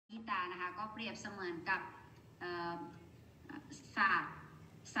นะคะก็เปรียบเสมือนกับ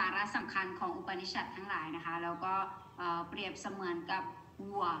สาระสำคัญของอุปนิชัดทั้งหลายนะคะแล้วก็เปรียบเสมือนกับ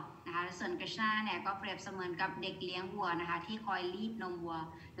วัวนะคะส่วนกฤษณะเนี่ยก็เปรียบเสมือนกับเด็กเลี้ยงวัวนะคะที่คอยรีดนมวัว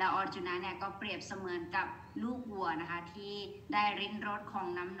แล้วอรจุนะเนี่ยก็เปรียบเสมือนกับลูกวัวนะคะที่ได้ริมรสของ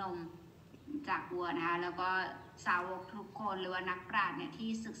น้ำนมจากวัวนะคะแล้วก็สาวกทุกคนหรือว่านักปราชญ์เนี่ยที่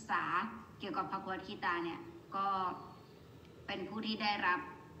ศึกษาเกี่ยวกับพระกัคีตาเนี่ยก็เป็นผู้ที่ไ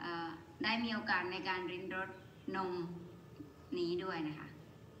ด้มีโอกาสในการริมรสนมนี้ด้วยนะคะ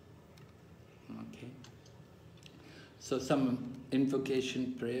Okay. So some invocation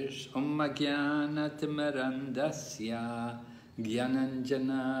prayers. Om Jnana Timirandasya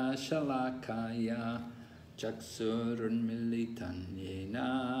Jnananjana Shalakaya Chaksurunmilitan Yena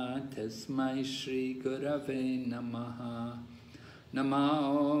Tasmai Shri Gurave Namaha Nama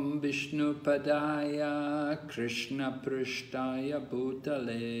Om Vishnu Padaya Krishna Prishtaya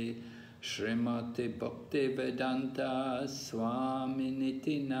Bhutale Srimati Bhakti Vedanta Swami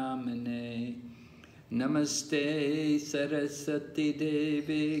Niti Namane Namaste Saraswati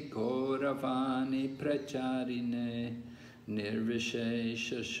Devi Gauravani Pracharine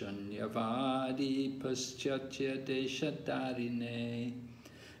Nirvishesha Shunyavadi Paschatya Deshatarine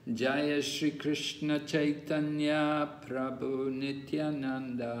Jaya Shri Krishna Chaitanya Prabhu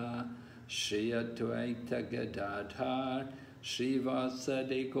Nityananda Shri Advaita Gadadhar Shri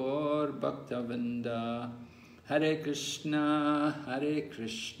Vasadi Gaur Bhaktavinda Hare Krishna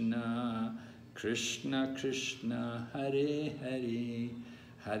Krishna Krishna Hare Hare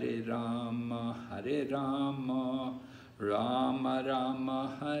Hare Rama Rama Rama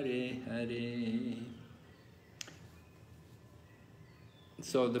Hare Hare.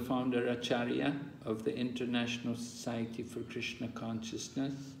 So the founder Acharya of the International Society for Krishna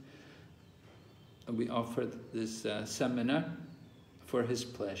Consciousness, we offered this seminar for his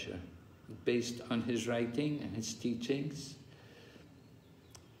pleasure, based on his writing and his teachings.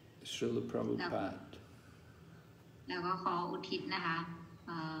 Srila Prabhupada. แล้วก็ขออุทิศนะคะ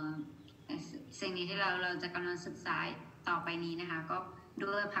สิ่งนี้ที่เราจะกำลังศึกษาต่อไปนี้นะคะก็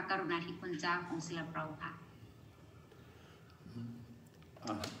ด้วยพระกรุณาธิคุณเจ้าของศิลปะพระ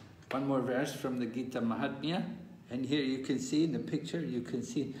One more verse from the Gita Mahatmya, and here you can see in the picture, you can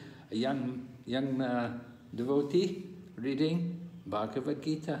see a young devotee reading Bhagavad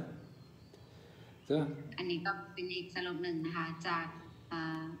Gita. So, อันนี้ก็เป็นอีกสรุปหนึ่งนะคะจาก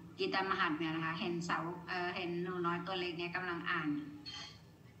กีตามหัตเนี่ยนะคะเห็นหนูน้อยตัวเล็กเนี่ยกำลังอ่าน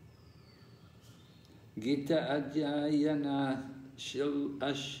Gita Ajayana Shil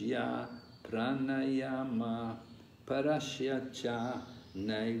Ashya Pranayama Parashyacha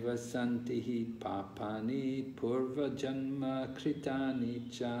Naiva Santihi Papani Purva Janma Kritani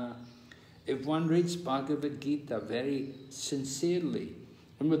Cha. If one reads Bhagavad Gita very sincerely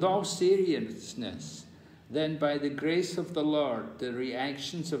and with all seriousness, then by the grace of the Lord, the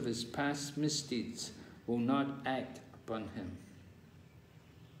reactions of his past misdeeds will not act upon him.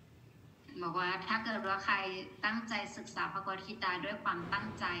 บอกว่าถ้าเกิดว่าใครตั้งใจศึกษาพระกัคีตาด้วยความตั้ง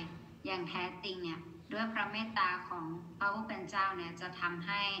ใจอย่างแท้จริงเนี่ยด้วยพระเมตตาของพระผู้เป็นเจ้าเนี่ยจะทำใ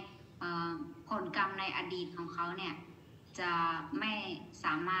ห้ผลกรรมในอดีตของเขาเนี่ยจะไม่ส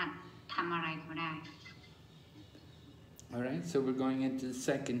ามารถทำอะไรเขาได้ All right, so we're going into the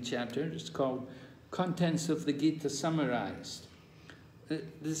second chapter. It's called Contents of the Gita Summarized.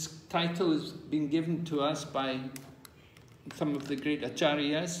 This title has been given to us by some of the great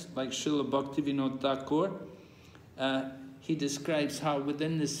acharyas, like Srila Bhaktivinoda Thakur. He describes how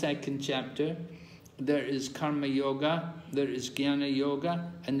within the second chapter there is karma yoga, there is jnana yoga,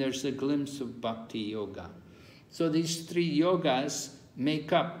 and there's a glimpse of bhakti yoga. So these three yogas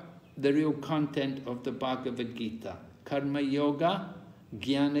make up the real content of the Bhagavad Gita. Karma yoga,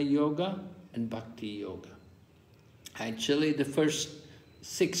 jnana yoga, and bhakti yoga. Actually, the first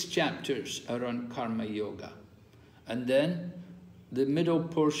 6 chapters are on karma yoga. And then the middle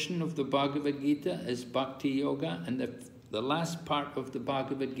portion of the Bhagavad Gita is bhakti yoga, and the last part of the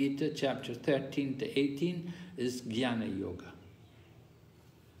Bhagavad Gita, chapter 13 to 18, is jnana yoga.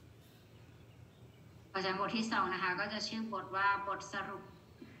 อาจารย์บทที่2นะคะก็จะชื่อบทว่าบทสรุป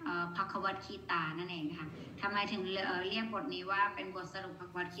ภควคีตานั่นเองค่ะทำไมถึงเรียกบทนี้ว่าเป็นบทสรุปภ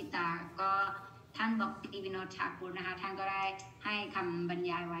ควคีตาก็ท่านบอกติวิโนชากุลนะคะท่านก็ได้ให้คำบรร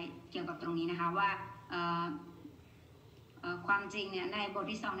ยายไว้เกี่ยวกับตรงนี้นะคะว่าความจริงเนี่ยในบท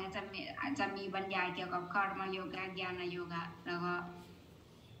ที่2เนี่ยจะมีบรรยายเกี่ยวกับคารมโยกะญาณโยกะแล้วก็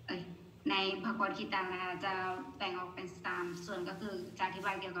ในภควคีตานะคะจะแบ่งออกเป็น3ส่วนก็คือจะอธิบ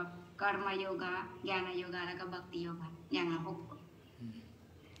ายเกี่ยวกับคารมโยกะญาณโยกะแล้วก็บห a กติโยกะอย่างละ6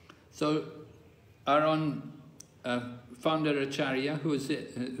 So around founder Acharya, who's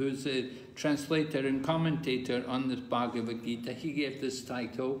a translator and commentator on the Bhagavad Gita, he gave this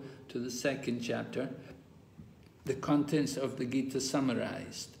title to the second chapter, the contents of the Gita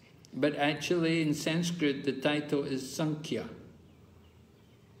summarized. But actually in Sanskrit the title is Sankhya.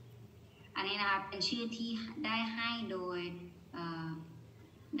 อันนี้นะคะเป็นชื่อที่ได้ให้โดย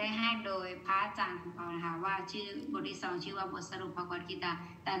พระอาจารย์ของเขานะคะว่าชื่อบทที่สองชื่อว่าบทสรุป Bhagavad Gita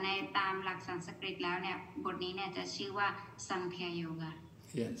แต่ในตามหลักสันสกฤตแล้วเนี่ยบทนี้เนี่ยจะชื่อว่า Sankhya Yoga.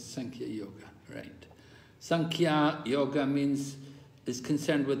 Yes, Sankhya Yoga, right. Sankhya Yoga means is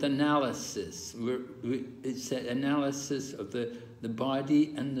concerned with analysis. It's an analysis of the body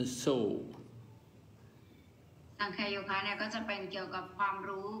and the soul. สังขยโยคะเนี่ยก็จะเป็นเกี่ยวกับความ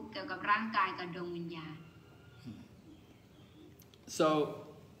รู้เกี่ยวกับร่างกายกับดวงวิญญาณ So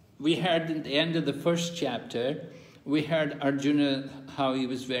we heard at the end of the first chapter, we heard Arjuna how he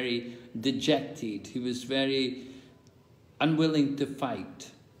was very dejected. He was very unwilling to fight.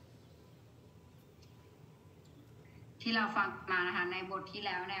 ที่เราฟังมานะคะในบทที่แ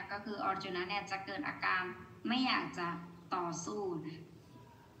ล้วเนี่ยก็คืออร์จุนเนี่ยจะเกิดอาการไม่อยากจะต่อสู้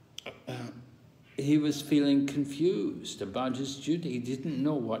He was feeling confused about his duty. He didn't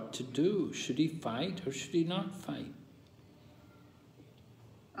know what to do. Should he fight or should he not fight?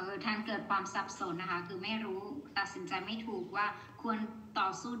 ท่านเกิดความสับสนนะคะคือไม่รู้ตัดสินใจไม่ถูกว่าควรต่อ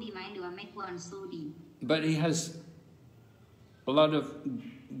สู้ดีไหมหรือว่าไม่ควรสู้ดี But he has a lot of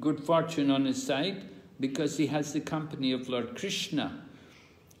good fortune on his side because he has the company of Lord Krishna.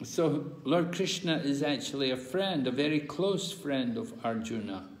 So Lord Krishna is actually a friend, a very close friend of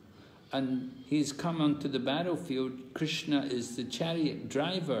Arjuna. And he's come onto the battlefield. Krishna is the chariot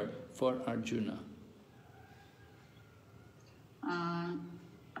driver for Arjuna.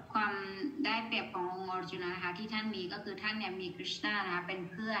 ความได้เปรียบขององค์อร์จุนนะคะที่ท่านมีก็คือท่านเนี่ยมีคริชนานะคะเป็น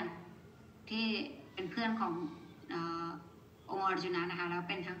เพื่อนที่เป็นเพื่อนขององค์อร์จุนนะคะแล้ว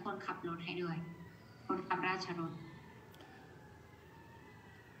เป็นทั้งคนขับรถให้ด้วยคนขับราชรถ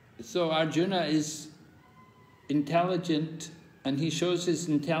So Arjuna is intelligent and he shows his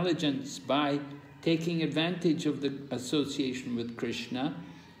intelligence by taking advantage of the association with Krishna.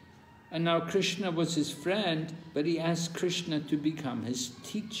 And now Krishna was his friend, but he asked Krishna to become his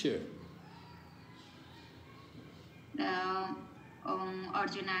teacher. องค์อ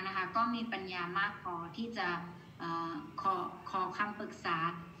ร์จุนนะคะก็มีปัญญามากพอที่จะขอคำปรึกษา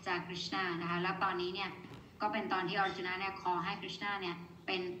จากคริชนานะคะแล้วตอนนี้เนี่ยก็เป็นตอนที่อร์จุนเนี่ยขอให้คริชนาเนี่ยเ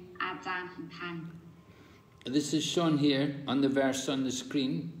ป็นอาจารย์ของท่าน This is shown here on the verse on the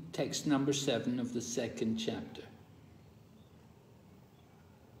screen, text number 7 of the second chapter.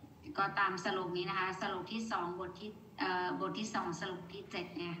 ก็ตามสรุปนี้นะคะสรุปที่2บทที่2สรุปที่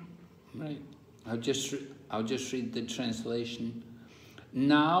7เนี่ย Right. I'll just read the translation.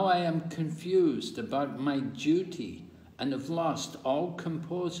 Now I am confused about my duty and have lost all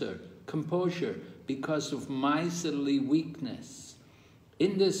composure because of miserly weakness.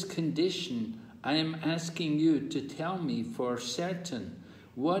 In this condition, I am asking you to tell me for certain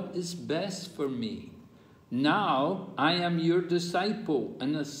what is best for me. Now I am your disciple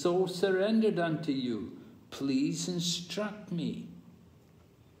and a soul surrendered unto you. Please instruct me.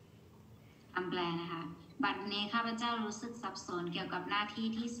 คำแปลนะคะบัดนี้ข้าพเจ้ารู้สึกสับสนเกี่ยวกับหน้าที่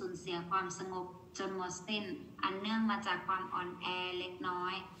ที่สูญเสียความสงบจนหมดสิ้นอันเนื่องมาจากความอ่อนแอเล็กน้อ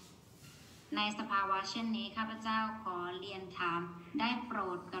ยในสภาวะเช่นนี้ข้าพเจ้าขอเรียนถามได้โปร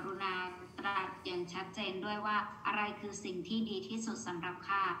ดกรุณาตรัสอย่างชัดเจนด้วยว่าอะไรคือสิ่งที่ดีที่สุดสำหรับ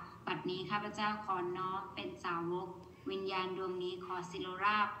ข้าบัดนี้ข้าพเจ้าขอน้อมเป็นสาวกวิญญาณดวงนี้ขอสิโลร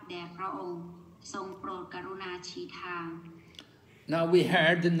าบแด่พระองค์ทรงโปรดกรุณาชี้ทาง Now we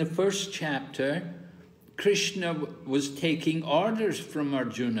heard in the first chapter Krishna was taking orders from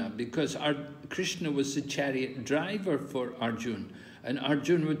Arjuna because Krishna was the chariot driver for Arjuna. And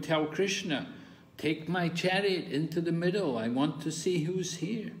Arjuna would tell Krishna, take my chariot into the middle. I want to see who's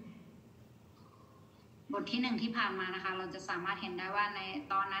here. บทที่1ที่ผ่านมานะคะเราจะสามารถเห็นได้ว่าใน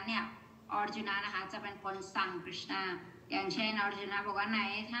ตอนนั้นเนี่ยอร์จุนนะคะจะเป็นคนสั่งคริชนาอย่างเช่นอร์จุนบอกว่าไหน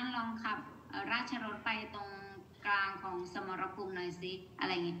ท่านลองขับราชรถไปตรงกลางของสมรภูมิหน่อยสิอะไ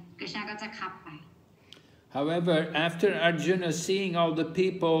รอย่างงี้คริชนาก็จะขับไป However, after Arjuna seeing all the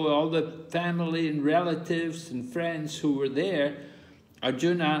people, all the family and relatives and friends who were there,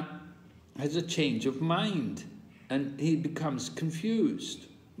 Arjuna has a change of mind and he becomes confused.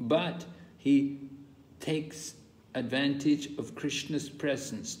 But he takes advantage of Krishna's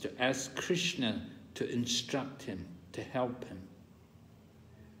presence to ask Krishna to instruct him, to help him.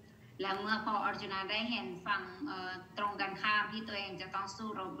 แล้วเมื่อพออร์จุนได้เห็นฝั่งตรงกันข้ามที่ตัวเองจะต้องสู้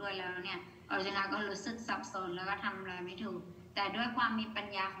รบด้วยแล้วเนี่ยอร์จุนก็รู้สึกสับสนแล้วก็ทำอะไรไม่ถูกแต่ด้วยความมีปัญ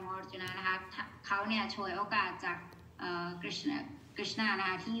ญาของอร์จุนนะคะเขาเนี่ยฉวยโอกาสจาก Krishna นะ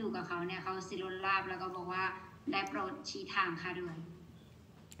คะที่อยู่กับเขาเนี่ยเขาสิโลลาภแล้วก็บอกว่าได้โปรดชี้ทางข้าด้วย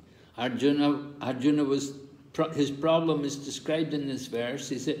Arjuna was his problem is described in this verse.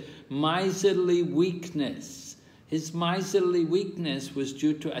 He said miserly weakness. His miserly weakness was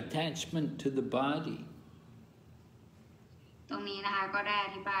due to attachment to the body. ตรงนี้นะคะก็ได้อ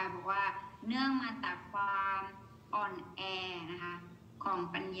ธิบายบอกว่าเนื่องมาจากความอ่อนแอนะคะของ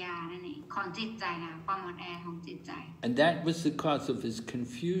ปัญญานั่นเองของจิตใจนะความอ่อนแอของจิตใจ And that was the cause of his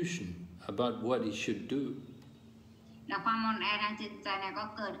confusion about what he should do. และความอ่อนแอทางจิตใจเนี่ยก็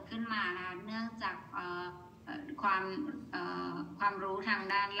เกิดขึ้นมานะคะเนื่องจากความรู้ทาง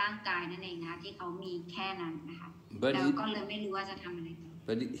ด้านร่างกายนั่นเองนะที่เขามีแค่นั้นนะคะแล้วก็เลยไม่รู้ว่าจะทำอะไร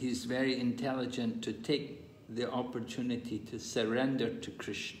But he's very intelligent to take the opportunity to surrender to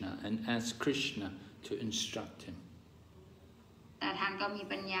Krishna and ask Krishna to instruct him. แต่ท่านก็มี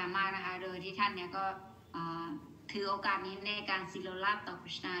ปัญญามากนะคะโดยที่ท่านเนี่ยก็ถือโอกาสนี้ในการสิโลลาภต่อ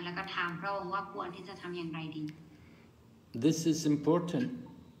Krishna แล้วก็ถามพระองค์ว่าควรที่จะทำอย่างไรดี This is important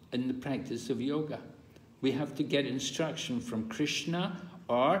in the practice of yoga. We have to get instruction from Krishna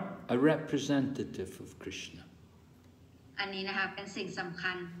or a representative of Krishna. อันนี้นะคะเป็นสิ่งสำ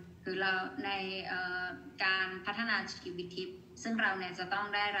คัญคือเราในการพัฒนาชีวิตทิพย์ซึ่งเราเนี่ยจะต้อง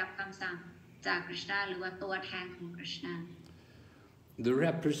ได้รับคำสั่งจาก Krishna หรือว่าตัวแทนของ Krishna. The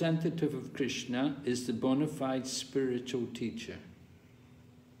representative of Krishna is the bona fide spiritual teacher.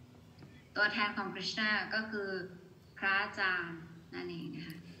 ตัวแทนของ Krishna ก็คือพระอาจารย์นั่นเองนะค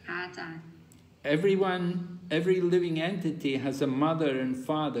ะพระอาจารย์ Every living entity has a mother and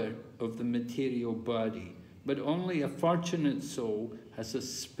father of the material body, but only a fortunate soul has a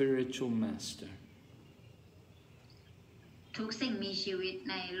spiritual master. ทุกสิ่งมีชีวิต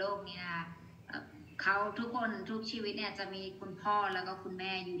ในโลกนี้นะคะเขาทุกคนทุกชีวิตเนี่ยจะมีคุณพ่อแล้วก็คุณแ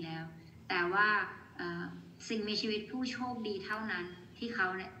ม่อยู่แล้วแต่ว่าสิ่งมีชีวิตผู้โชคดีเท่านั้นที่เขา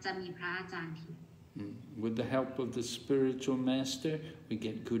เนี่ยจะมีพระอาจารย์ที่ With the help of the spiritual master, we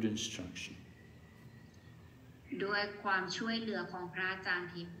get good instruction. ด้วยความช่วยเหลือของพระอาจารย์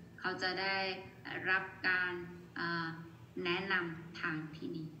ที่เขาจะได้รับการแนะนำทางที่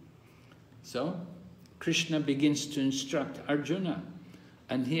ดี So, Krishna begins to instruct Arjuna,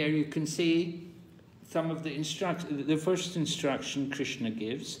 and here you can see some of the instruction. The first instruction Krishna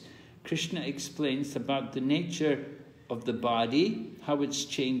gives, Krishna explains about the nature of the body, how it's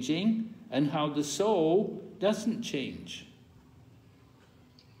changing, and how the soul doesn't change.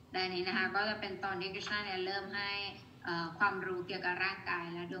 แต่นี้นะคะก็จะเป็นตอนที่ Krishna เนี่ยเริ่มให้ความรู้เกี่ยวกับร่างกาย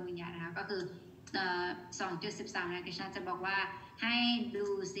และดวงวิญญาณนะคะก็คือ 2.13 นะ Krishna จะบอกว่าให้ดู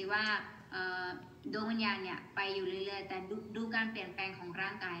สิว่าดวงวิญญาณเนี่ยไปอยู่เรื่อยๆแต่ดูการเปลี่ยนแปลงของร่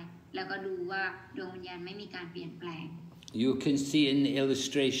างกายแล้วก็ดูว่าดวงวิญญาณไม่มีการเปลี่ยนแปลง You can see in the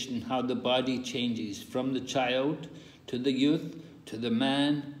illustration how the body changes from the child to the youth to the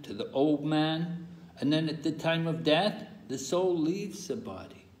man to the old man, and then at the time of death the soul leaves the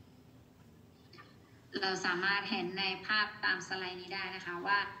body. เราสามารถเห็นในภาพตามสไลด์นี้ได้นะคะ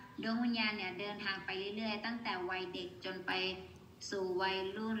ว่าดวงวิญญาณเนี่ยเดินทางไปเรื่อยๆตั้งแต่วัยเด็กจนไปสู่วัย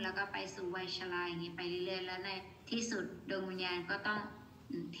รุ่นแล้วก็ไปสู่วัยชราอย่างนี้ไปเรื่อยๆแล้วในที่สุดดวงวิญญาณก็ต้อง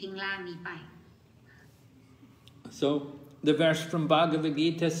ทิ้งร่างนี้ไป So the verse from Bhagavad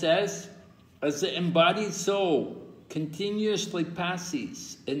Gita says, as the embodied soul continuously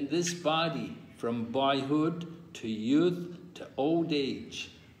passes in this body from boyhood to youth to old age,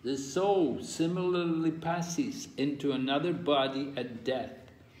 the soul similarly passes into another body at death.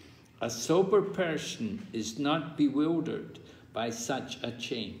 A sober person is not bewildered by such a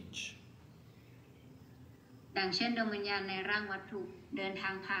change. ดังเช่นดวงวิญญาณในร่างวัตถุเดินทา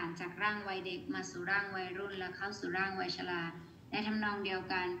งผ่านจากร่างวัยเด็กมาสู่ร่างวัยรุ่นและเข้าสู่ร่างวัยชราในทำนองเดียว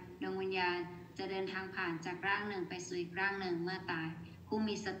กันดวงวิญญาณจะเดินทางผ่านจากร่างหนึ่งไปสู่อีกร่างหนึ่งเมื่อตายผู้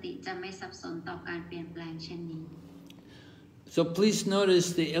มีสติจะไม่สับสนต่อการเปลี่ยนแปลงเช่นนี้ So please notice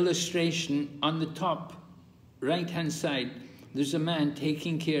the illustration on the top right hand side. There's a man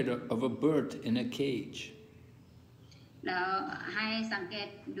taking care of a bird in a cage. แล้วให้สังเกต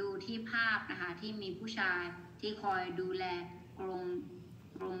ดูที่ภาพนะคะที่มีผู้ชายที่คอยดูแลก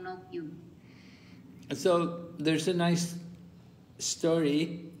รงนกอยู่ So there's a nice story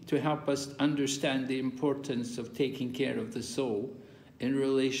to help us understand the importance of taking care of the soul in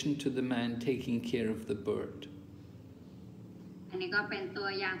relation to the man taking care of the bird. อันนี้ก็เป็นตัว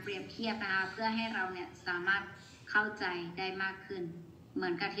อย่างเปรียบเทียบนะคะเพื่อให้เราเนี่ยสามารถเข้าใจได้มากขึ้นเหมื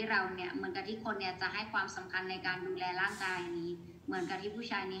อนกับที่เราเนี่ยเหมือนกับที่คนเนี่ยจะให้ความสำคัญในการดูแลร่างกายนี้เหมือนกับที่ผู้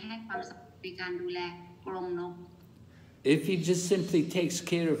ชายนี้ให้ความสำคัญในการดูแลกรงนก If he just simply takes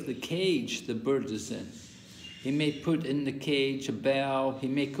care of the cage the bird is in, he may put in the cage a bell, he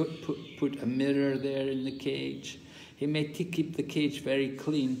may put a mirror there in the cage, he may keep the cage very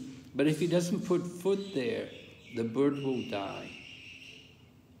clean, but if he doesn't put food there, the bird will die.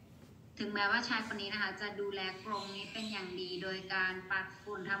 ถึงแม้ว่าชายคนนี้นะคะจะดูแลกรงนี้เป็นอย่างดีโดยการปัด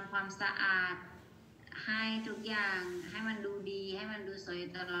ฝุ่นทำความสะอาดให้ทุกอย่างให้มันดูดีให้มันดูสวย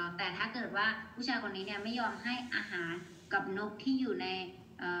ตลอดแต่ถ้าเกิดว่าผู้ชายคนนี้เนี่ยไม่ยอมให้อาหารกับนกที่อยู่ใน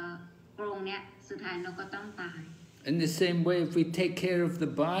กรงเนี้ยสุดท้ายนกก็ต้องตาย In the same way, if we take care of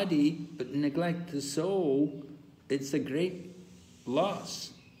the body but neglect the soul, it's a great loss.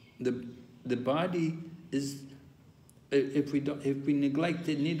 The body is, if we neglect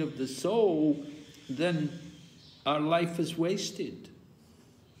the need of the soul, then our life is wasted.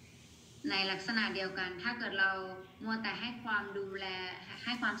 ในลักษณะเดียวกันถ้าเกิดเรามัวแต่ให้ความดูแลใ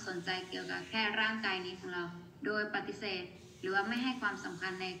ห้ความสนใจเกี่ยวกับแค่ร่างกายนี้ของเราโดยปฏิเสธหรือว่าไม่ให้ความสำคั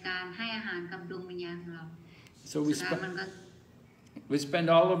ญในการให้อาหารกับดวงวิญญาณของเรา So we spend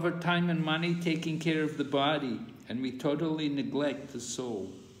all of our time and money taking care of the body and we totally neglect the soul.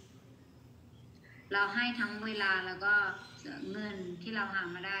 เราให้ทั้งเวลาแล้วก็เงินที่เราหา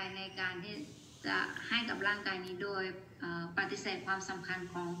มาได้ในการที่จะให้กับร่างกายนี้โดยปฏิเสธความสำคัญ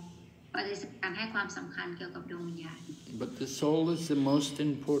ของปฏิเสธการให้ความสำคัญเกี่ยวกับดวงวิญญาณ But the soul is the most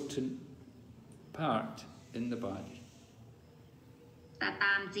important part in the body. แต่ต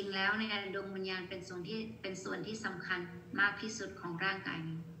ามจริงแล้วเนี่ยดวงวิญญาณเป็นส่วนที่สำคัญมากที่สุดของร่างกาย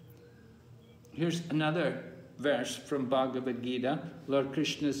นี้ Here's another verse from Bhagavad Gita. Lord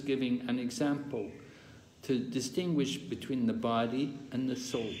Krishna is giving an example to distinguish between the body and the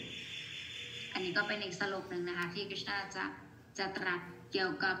soul. อันนี้ก็เป็นอีกสรุปหนึ่งนะคะที่คริสต์จะตรัสเกี่ย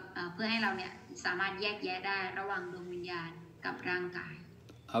วกับเพื่อให้เราเนี่ยสามารถแยกแยะได้ระหว่างดวงวิญญาณกับร่างกาย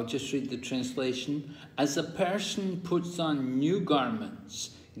I'll just read the translation. As a person puts on new garments,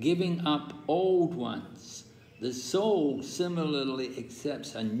 giving up old ones, the soul similarly accepts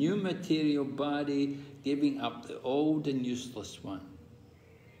a new material body, giving up the old and useless one.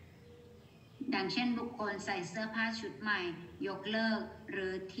 ดังเช่นบุคคลใส่เสื้อผ้าชุดใหม่ยกเลิกหรื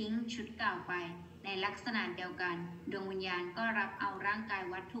อทิ้งชุดเก่าไปในลักษณะเดียวกันดวงวิญญาณก็รับเอาร่างกาย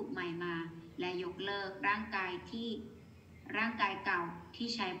วัตถุใหม่มาและยกเลิกร่างกายเก่าที่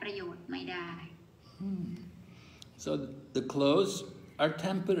ใช้ประโยชน์ไม่ได้ So the clothes are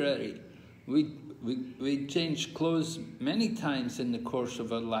temporary. We change clothes many times in the course of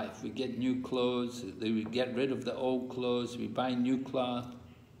our life. We get new clothes, we get rid of the old clothes, we buy new cloth.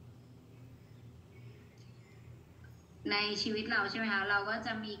 ในชีวิตเราใช่ไหมคะเราก็จ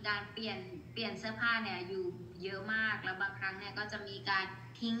ะมีการเปลี่ยนเสื้อผ้าเนี่ยอยู่เยอะมากแล้วบางครั้งเนี่ยก็จะมีการ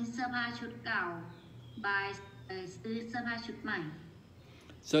ทิ้งเสื้อผ้าชุดเก่าซื้อเสื้อผ้าชุดใหม่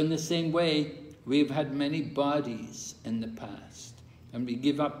So in the same way, we've had many bodies in the past, and we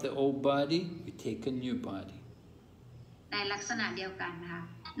give up the old body, we take a new body. ในลักษณะเดียวกันนะคะ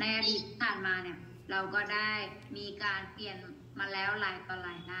ในอดีตผ่านมาเนี่ยเราก็ได้มีการเปลี่ยนมาแล้วหลายต่อหล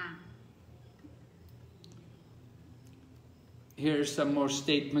ายหน้า Here are some more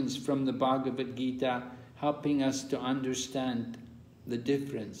statements from the Bhagavad Gita, helping us to understand the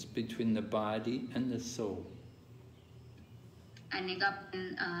difference between the body and the soul. อันนี้ก็เป็น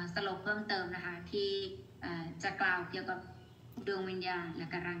สรุปเพิ่มเติมนะคะที่จะกล่าวเกี่ยวกับดวงวิญญาณและ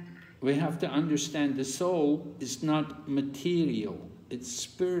กับร่างกาย We have to understand the soul is not material, it's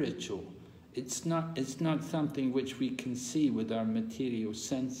spiritual. It's not something which we can see with our material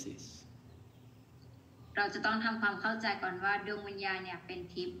senses. เราจะต้องทำความเข้าใจก่อนว่าดวงวิญญาณเนี่ยเป็น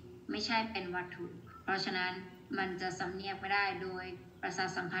ทิพย์ไม่ใช่เป็นวัตถุเพราะฉะนั้นมันจะสำเนียกไม่ได้โดยประสาท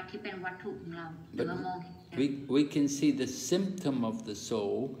สัมผัสที่เป็นวัตถุของเราหรือว่ามองเห็น We can see the symptom of the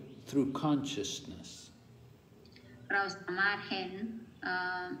soul through consciousness. เราสามารถเห็น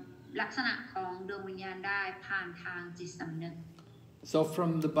ลักษณะของดวงวิญญาณได้ผ่านทางจิตสำนึก So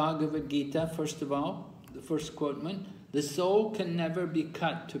from the Bhagavad Gita, first of all, the first quotement, the soul can never be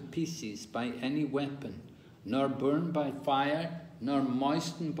cut to pieces by any weapon, nor burned by fire, nor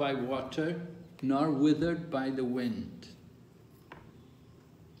moistened by water, nor withered by the wind.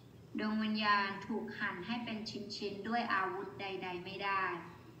 ดวงวิญญาณถูกหั่นให้เป็นชิ้นๆด้วยอาวุธใดๆไม่ได้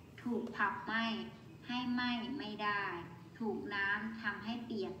ถูกเผาไหม้ให้ไหม้ไม่ได้ถูกน้ำทำให้เ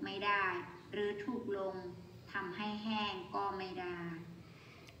ปียกไม่ได้หรือถูกลมทำให้แห้งก็ไม่ได้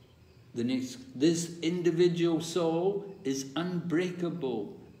This individual soul is unbreakable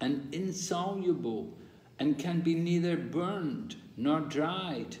and insoluble and can be neither burned nor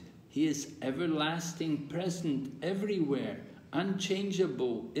dried. He is everlasting, present everywhere,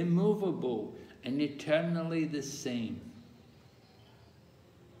 unchangeable, immovable, and eternally the same.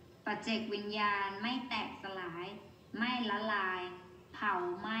 ปัจเจกวิญญาณไม่แตกสลายไม่ละลายเผา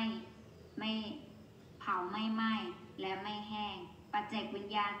ไม่ไหม้และไม่แห้งปัจเจกวิญ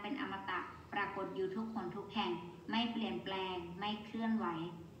ญาณเป็นอมตะปรากฏอยู่ทุกคนทุกแห่ง ไม่เปลี่ยนแปลงไม่เคลื่อนไหว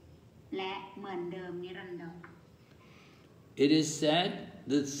และเหมือนเดิมนิรันดร It is said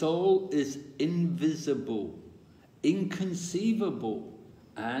the soul is invisible, inconceivable,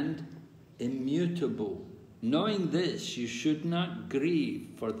 and immutable. Knowing this, you should not grieve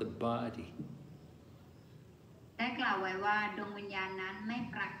for the body. ได้กล่าวไว้ว่าดวงวิญญาณนั้นไม่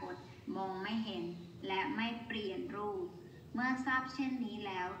ปรากฏมองไม่เห็นและไม่เปลี่ยนรูปเมื่อทราบเช่นนี้แ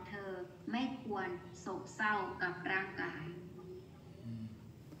ล้วเธอไม่ควรโศกเศร้ากับร่างกาย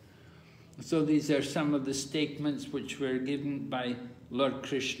So these are some of the statements which were given by Lord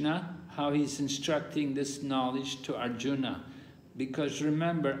Krishna, how he's instructing this knowledge to Arjuna. Because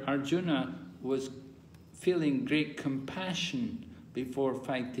remember, Arjuna was feeling great compassion before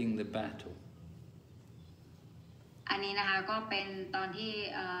fighting the battle. อันนี้นะคะก็เป็นตอนที่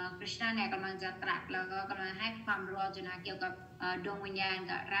คริชนาเนี่ยกำลังจะตรัสแล้วก็กำลังให้ความรู้อารจุนะเกี่ยวกับดวงวิญญาณ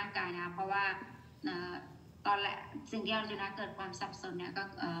กับร่างกายนะเพราะว่าตอนแรกสิ่งที่อารจุนะเกิดความสับสนเนี่ยก็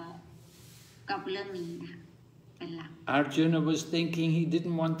กับเรื่องนี้นะคะเป็นหลัก Arjuna was thinking he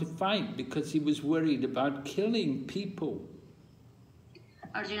didn't want to fight because he was worried about killing people.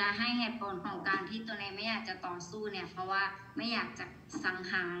 อารจุนะให้เหตุผลของการที่ตัวเองไม่อยากจะต่อสู้เนี่ยเพราะว่าไม่อยากจะสัง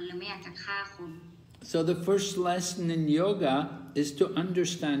หารหรือไม่อยากจะฆ่าคน So the first lesson in yoga is to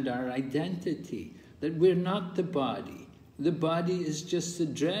understand our identity, that we're not the body. The body is just a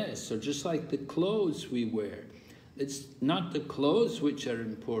dress, or just like the clothes we wear. It's not the clothes which are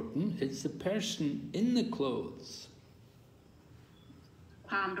important, it's the person in the clothes.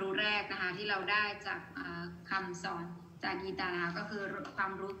 ความรู้แรกนะคะที่เราได้จากคำสอนจากกีตานะคะก็คือควา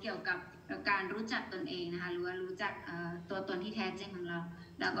มรู้เกี่ยวกับการรู้จักตนเองนะคะหรือว่ารู้จักตัวตนที่แท้จริงของเรา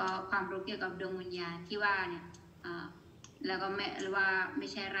แล้วก็ความรู้เกี่ยวกับดวงวิญญาณที่ว่าเนี่ยแล้วก็ไม่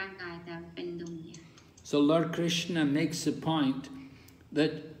ใช่ร่างกายแต่เป็นดวงวิญญาณ So Lord Krishna makes a point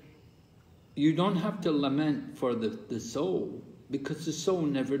that you don't have to lament for the soul because the soul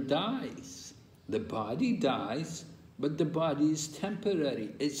never dies. The body dies, but the body is temporary.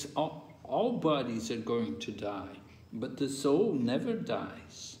 It's all bodies are going to die, but the soul never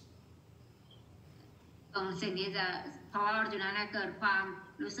dies. สิ่งที่จะเพราะว่าอารจุนะเกิดความ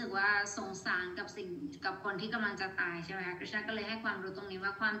รู้สึกว่าสงสารกับคนที่กำลังจะตายใช่ไหมคะคริชนาก็เลยให้ความรู้ตรงนี้ว่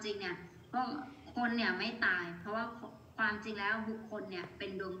าความจริงเนี่ยเพราะคนเนี่ยไม่ตายเพราะว่าความจริงแล้วบุคคลเนี่ยเป็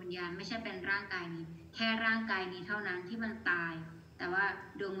นดวงวิญญาณไม่ใช่เป็นร่างกายนี้แค่ร่างกายนี้เท่านั้นที่มันตายแต่ว่า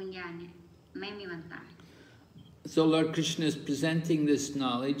ดวงวิญญาณเนี่ยไม่มีวันตาย So Lord Krishna is presenting this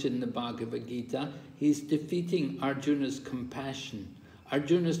knowledge in the Bhagavad Gita. He's defeating Arjuna's compassion.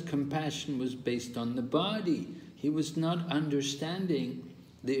 Arjuna's compassion was based on the body. He was not understanding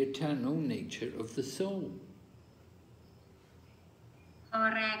the eternal nature of the soul. ข้อ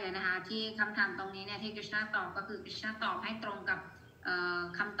แรกเลยนะคะที่คำถามตรงนี้เนี่ยที่คริชนาตอบก็คือคริชนาตอบให้ตรงกับ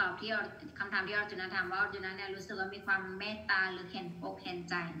คำถามที่อารจุนะถามว่าอารจุนะเนี่ยรู้สึกว่ามีความเมตตาหรือเห็นอกเห็น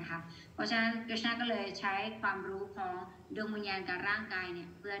ใจนะคะเพราะฉะนั้นคริชนาก็เลยใช้ความรู้ของดวงวิญญาณกับร่างกายเนี่ย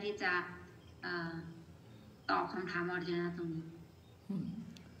เพื่อที่จะตอบคำถามอารจุนะตรงนี้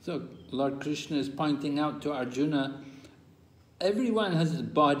So Lord Krishna is pointing out to Arjuna, everyone has a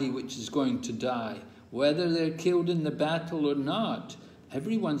body which is going to die, whether they're killed in the battle or not.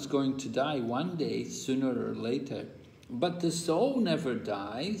 Everyone's going to die one day, sooner or later. But the soul never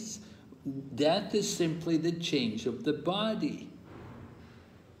dies. Death is simply the change of the body.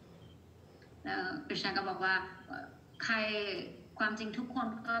 คริชนาก็บอกว่าความจริงทุกคน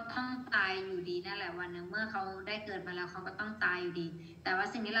ก็ต้องตายอยู่ดีนั่นแหละวันหนึ่งเมื่อเขาได้เกิดมาแล้วเขาก็ต้องตายอยู่ดีแต่ว่า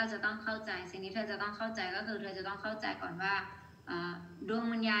สิ่งที่เราจะต้องเข้าใจสิ่งที่เธอจะต้องเข้าใจก็คือเธอจะต้องเข้าใจก่อนว่าดวง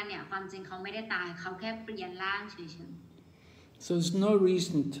วิญญาณเนี่ยความจริงเขาไม่ได้ตายเขาแค่เปลี่ยนร่างเฉยๆ So there's no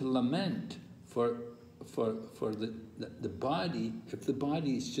reason to lament for the body if the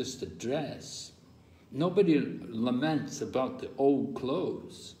body is just a dress. Nobody laments about the old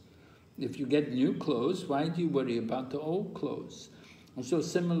clothes. If you get new clothes, why do you worry about the old clothes? And so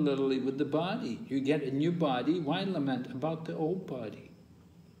similarly with the body, you get a new body, why lament about the old body?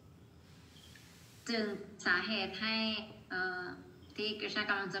 จึงสาเหตุให้ที่คริชนา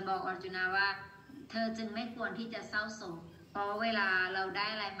กำลังจะบอกอารจุนาว่าเธอจึงไม่ควรที่จะเศร้าโศกเพราะเวลาเราได้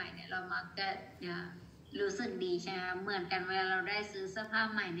อะไรใหม่เนี่ยเรามักจะรู้สึกดีใช่ไหมเหมือนกันเวลาเราได้ซื้อเสื้อผ้า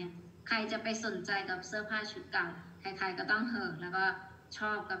ใหม่เนี่ยใครจะไปสนใจกับเสื้อผ้าชุดเก่าใครๆก็ต้องเห่อแล้วก็ช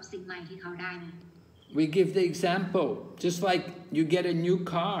อบกับสิ่งใหม่ที่เขาได้นะ We give the example, just like you get a new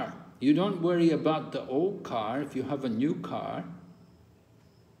car. You don't worry about the old car if you have a new car.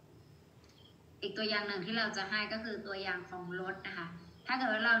 อีกตัวอย่างหนึ่งที่เราจะให้ก็คือตัวอย่างของรถนะคะถ้าเกิด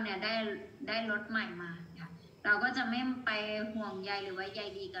ว่าเราเนี่ยได้รถใหม่มาเราก็จะไม่ไปห่วงใยหรือว่าใย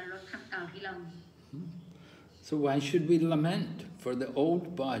ดีกับรถคันเก่าที่เรามี So why should we lament for the old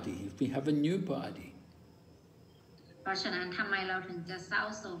body if we have a new body? เพราะฉะนั้นทำไมเราถึงจะเศร้า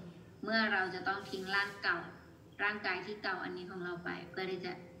โศกเมื่อเราจะต้องทิ้งร่างกายที่เก่าอันนี้ของเราไปเพื่อที่จ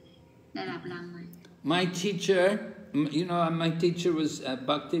ะได้รับร่างใหม่ My teacher, my teacher was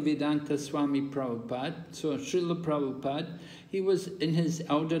Bhaktivedanta Swami Prabhupada. So Srila Prabhupada, he was in his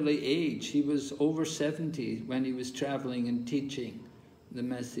elderly age. He was over 70 when he was traveling and teaching the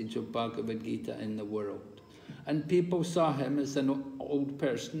message of Bhagavad Gita in the world. And people saw him as an old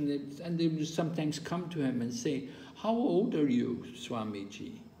person, and they would sometimes come to him and say, "How old are you,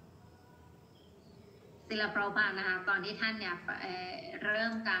 Swamiji?" ศิลปะพานะคะก่อนที่ท่านเนี่ยเริ่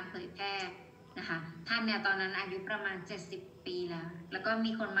มการเผยแพร่นะคะท่านเนี่ยตอนนั้นอายุประมาณ70ปีแล้วก็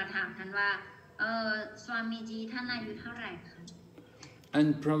มีคนมาถามท่านว่าสวามีจีท่านอายุเท่าไหร่คะ And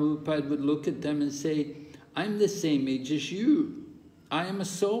Prabhupada would look at them and say, "I'm the same age as you. I am a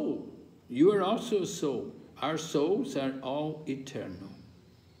soul. You are also a soul. Our souls are all eternal."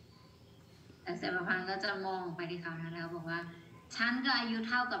 แต่ศิลปะพาก็จะมองไปที่เขาแล้วบอกว่าฉันก็อายุ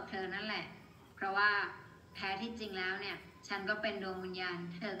เท่ากับเธอนั่นแหละเพราะว่าแท้ที่จริงแล้วเนี่ยฉันก็เป็นดวงวิญญาณ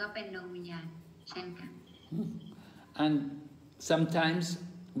เธอก็เป็นดวงวิญญาณเช่นกัน And sometimes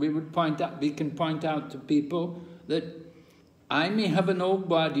we can point out to people that I may have an old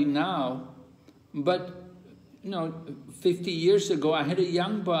body now, but 50 years ago I had a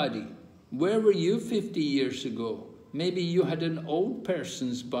young body. Where were you 50 years ago? Maybe you had an old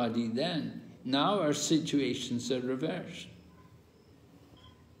person's body then. Now our situations are reversed.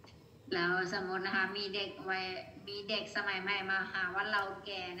 แล้วสมมตินะคะมีเด็กสมัยใหม่มาหาว่าเราแ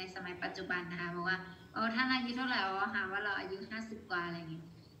ก่ในสมัยปัจจุบันนะคะบอกว่าท่านอายุเท่าไหร่หาว่าเราอายุ50กว่าอะไรอย่างเงี้ย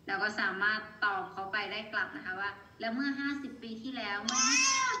เราก็สามารถตอบเขาไปได้กลับนะคะว่าแล้วเมื่อ50ปีที่แล้ว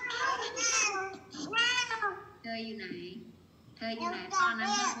เธออยู่ไหนตอนนั้น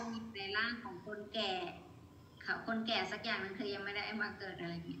เธอคงอยู่ในร่างของคนแก่คนแก่สักอย่างนึงเธอยังไม่ได้มาเกิดอะ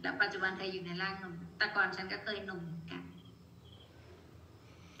ไรอย่างเงี้ยแล้วปัจจุบันเธออยู่ในร่างหนุ่มแต่ก่อนฉันก็เคยหนุ่มเหมือนกัน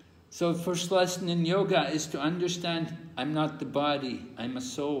So first lesson in yoga is to understand I'm not the body, I'm a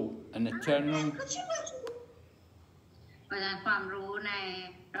soul, an eternal. เพราะฉะนั้นความรู้ใน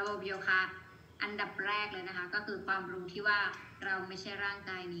ระบบโยคะอันดับแรกเลยนะคะก็คือความรู้ที่ว่าเราไม่ใช่ร่าง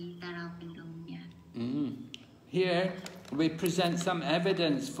กายนี้แต่เราเป็นดวงวิญญาณ Here we present some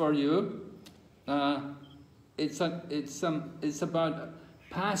evidence for you. It's about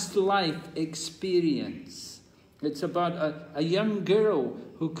past life experience. It's about a young girl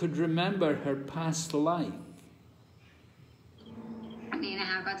who could remember her past life. อันนี้นะ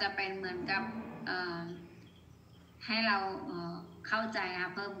คะก็จะเป็นเหมือนกับให้เราเข้าใจนะค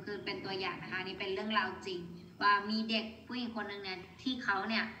ะเพิ่มขึ้นเป็นตัวอย่างนะคะนี่เป็นเรื่องราวจริงว่ามีเด็กผู้หญิงคนหนึ่งเนี่ยที่เขา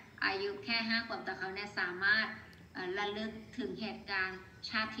เนี่ยอายุแค่5 ขวบแต่เขาเนี่ยสามารถระลึกถึงเหตุการณ์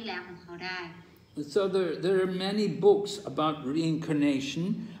ชาติที่แล้วของเขาได้ So there are many books about reincarnation,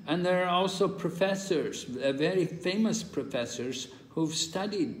 and there are also professors, very famous professors, who've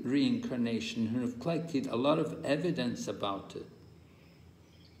studied reincarnation, who have collected a lot of evidence about it.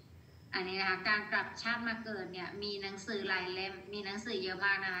 อันนี้นะคะการกลับชาติมาเกิดเนี่ยมีหนังสือหลายเล่มมีหนังสือเยอะม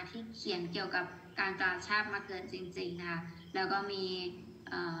ากนะคะที่เขียนเกี่ยวกับการกลับชาติมาเกิดจริงๆนะคะแล้วก็มี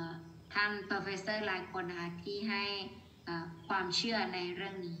ท่าน professor หลายคนนะคะที่ให้ความเชื่อในเรื่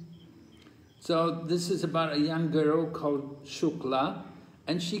องนี้ So this is about a young girl called Shukla,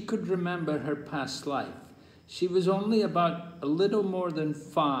 and she could remember her past life. She was only about a little more than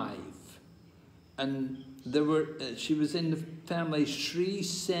 5, and she was in the family Sri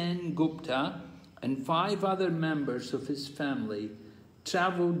Sen Gupta, and 5 other members of his family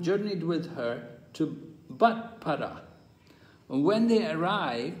journeyed with her to Bhatpara. And when they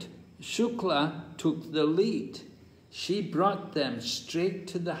arrived, Shukla took the lead. She brought them straight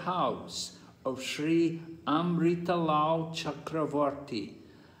to the house of Sri Amritalal Chakravarti,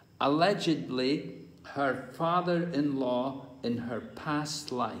 allegedly her father-in-law in her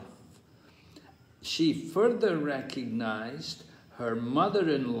past life. She further recognized her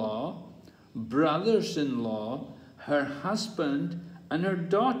mother-in-law, brothers-in-law, her husband, and her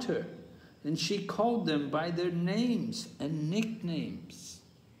daughter, and she called them by their names and nicknames.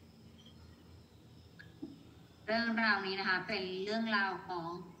 เรื่องราวนี้นะคะเป็นเรื่องราวของ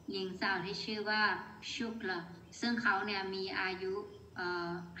หญิงสาวที่ชื่อว่าชุกละซึ่งเขาเนี่ยมีอายุ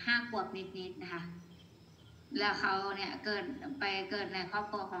5 ขวบนิดๆนะคะแล้วเขาเนี่ยเกิดในครอบ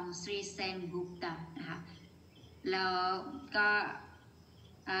ครัวของสรีเซนกุปตะนะคะแล้วก็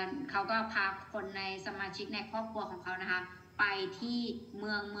เขาก็พาคนในสมาชิกในครอบครัวของเขานะคะไปที่เ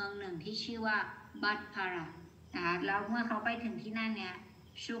มืองหนึ่งที่ชื่อว่าบัตพารานะคะแล้วเมื่อเขาไปถึงที่นั่นเนี่ย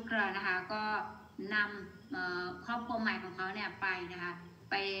ชุกละนะคะก็นำครอบครัวใหม่ของเขาเนี่ยไปนะคะ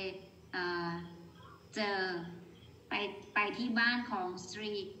ไปเจอไปที่บ้านของสต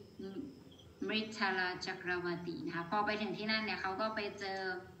รี มฤทลจักรวตินะคะพอไปถึงที่นั่นเนี่ยเขาก็ไปเจอ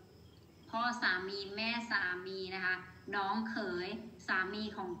พ่อสามีแม่สามีนะคะน้องเขยสามี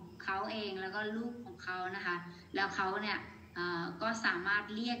ของเขาเองแล้วก็ลูกของเขานะคะแล้วเขาเนี่ยก็สามารถ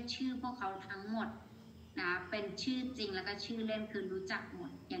เรียกชื่อพวกเขาทั้งหมดนะเป็นชื่อจริงแล้วก็ชื่อเล่นคือรู้จักหม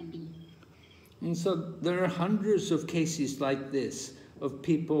ดอย่างดี And so there are hundreds of cases like this of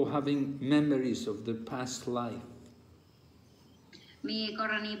people having memories of their past life. มีก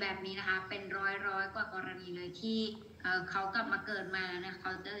รณีแบบนี้นะคะเป็นร้อยกว่ากรณีเลยที่เขากลับมาเกิดมาแล้วเนี่ยเข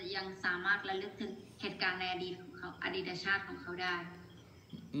าจะยังสามารถระลึกถึงเหตุการณ์ในอดีตของเขาอดีตชาติของเขาได้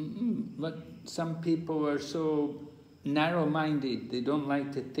But some people are so narrow-minded, they don't like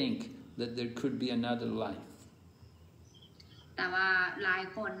to think that there could be another life. แต่ว่าหลาย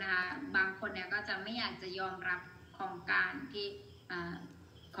คนนะคะบางคนเนี่ยก็จะไม่อยากจะยอมรับของการที่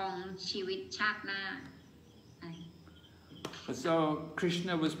ของชีวิตชาติหน้า So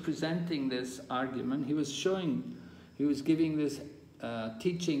Krishna was presenting this argument. He was giving this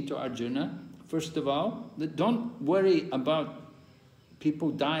teaching to Arjuna. First of all, that don't worry about people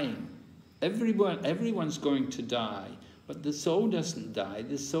dying. Everyone's going to die, but the soul doesn't die.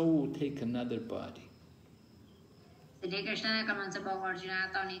 The soul will take another body. สิ่งที่คริชนากำลังจะบอกอร์จุนา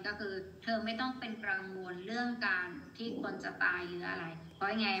ตอนนี้ก็คือเธอไม่ต้องเป็นกังวลเรื่องการที่คนจะตายหรืออะไรเพราะ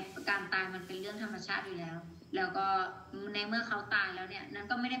ยังไงการตายมันเป็นเรื่องธรรมชาติอยู่แล้วแล้วก็ในเมื่อเขาตายแล้วเนี่ยนั่น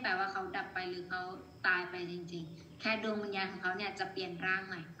ก็ไม่ได้แปลว่าเขาดับไปหรือเขาตายไปจริงๆแค่ดวงวิญญาณของเขาเนี่ยจะเปลี่ยนร่าง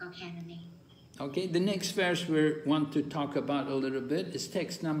ใหม่ก็แค่นั้นเอง Okay, the next verse we want to talk about a little bit is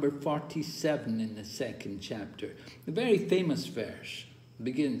text number 47 in the second chapter. A very famous verse. It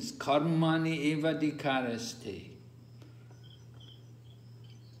begins, Karmani evadikaraste.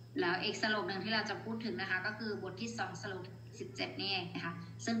 แล้วอีกสโลกหนึ่งที่เราจะพูดถึงนะคะก็คือบทที่2สโลก17นี่เองนะคะ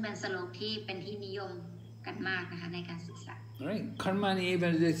ซึ่งเป็นสโลกที่เป็นที่นิยมกันมากนะคะในการศึกษา Right, Karmani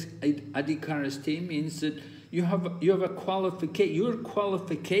evadikaraste means that you have a qualification. Your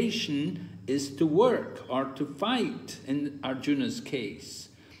qualification is to work or to fight. In Arjuna's case,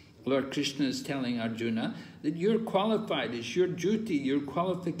 Lord Krishna is telling Arjuna that you're qualified. It's your duty, your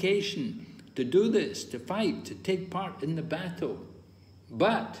qualification to do this, to fight, to take part in the battle.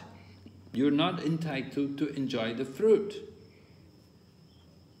 But you're not entitled to enjoy the fruit.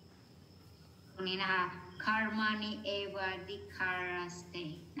 ตรงนี้นะคะ Karmani evadikaraste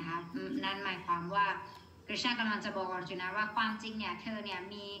นะคะนั่นหมายความว่าคริชนากำลังจะบอกอร์จุนาว่าความจริงเนี่ยเธอเนี่ย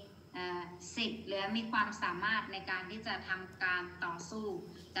มีสิทธิ์หรือมีความสามารถในการที่จะทำการต่อสู้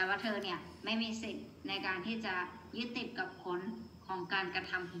แต่ว่าเธอเนี่ยไม่มีสิทธิ์ในการที่จะยึดติดกับผลของการกระ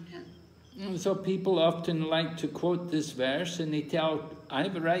ทำของเธอ So people often like to quote this verse and they tell, I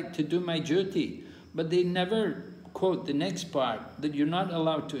have a right to do my duty, but they never quote the next part, that you're not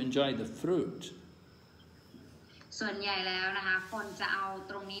allowed to enjoy the fruit. ส่วนใหญ่แล้วนะคะคนจะเอา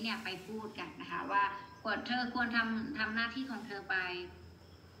ตรงนี้เนี่ยไปพูดกันนะคะว่าเธอควรทำหน้าที่ของเธอไป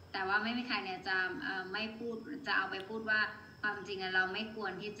แต่ว่าไม่มีใครเนี่ยจะไม่พูดจะเอาไปพูดว่าความจริงเราไม่คว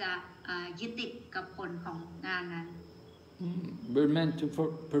รที่จะยึดติดกับผลของงานนั้น We're meant to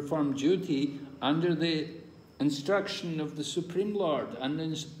perform duty under the instruction of the Supreme Lord and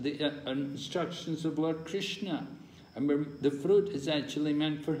the instructions of Lord Krishna, and the fruit is actually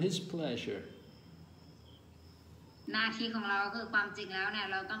meant for His pleasure. หน้าที่ของเราคือความจริงแล้วเนี่ย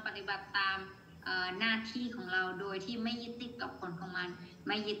เราต้องปฏิบัติตามหน้าที่ของเราโดยที่ไม่ยึดติดกับผลของมันไ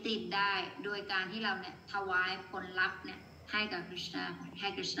ม่ยึดติดได้โดยการที่เราเนี่ยถวายผลลัพธ์เนี่ยให้กับคริชนาให้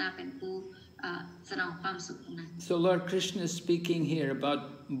คริชนาเป็นผู้สนองความสุขนั้น So Lord Krishna is speaking here about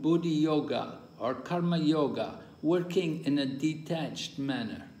Buddhi Yoga or Karma Yoga, working in a detached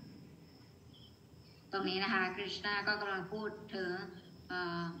manner. ตรงนี้นะคะคริชนาก็กำลังพูดถึง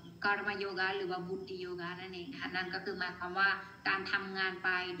Karma Yoga หรือว่า Buddhi Yoga นั่นเองค่ะนั่นก็คือหมายความว่าการทำงานไป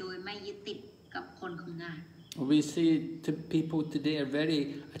โดยไม่ยึดติดกับผลของงาน We see people today are very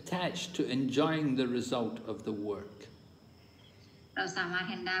attached to enjoying the result of the work. เราสามารถ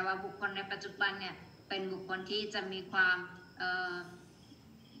เห็นได้ว่าบุคคลในปัจจุบันเนี่ยเป็นบุคคลที่จะมีควา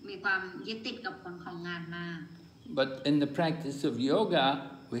มยึดติดกับผลของงานมาก But in the practice of yoga,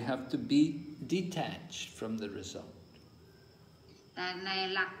 we have to be detached from the result. แต่ใน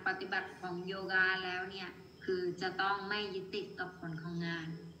หลักปฏิบัติของโยกาแล้วเนี่ยคือจะต้องไม่ยึดติดกับผลของงาน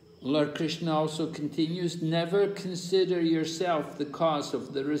Lord Krishna also continues, never consider yourself the cause of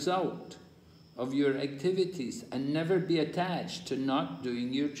the result of your activities and never be attached to not doing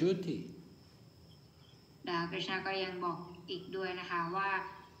your duty. คริชนาก็ยังบอกอีกด้วยนะคะว่า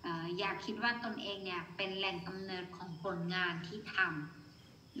อย่าคิดว่าตนเองเนี่ยเป็นแหล่งกำเนิดของผลงานที่ท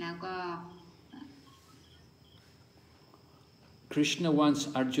ำแล้วก็ Krishna wants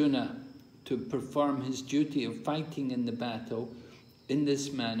Arjuna to perform his duty of fighting in the battle in this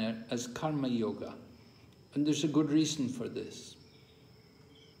manner as karma yoga. And there's a good reason for this.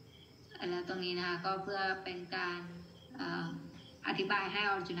 แล้วตรงนี้นะคะก็เพื่อเป็นการอธิบายให้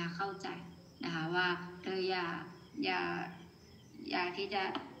อรจุนาเข้าใจนะคะว่าเธออย่าที่จะ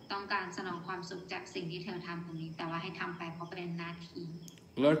ต้องการสนองความสุขจากสิ่งที่เธอทำตรงนี้แต่ว่าให้ทำไปเพราะเป็นหน้าที่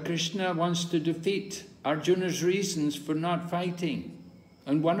Lord Krishna wants to defeat Arjuna's reasons for not fighting.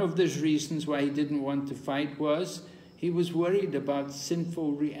 And one of those reasons why he didn't want to fight was he was worried about sinful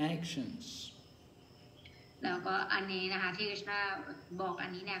reactions. แล้วก็อันนี้นะคะที่คริชนาบอกอัน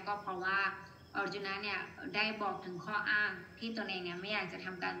นี้เนี่ยก็เพราะว่าอรจุนาเนี่ยได้บอกถึงข้ออ้างที่ตนเองเนี่ยไม่อยากจะท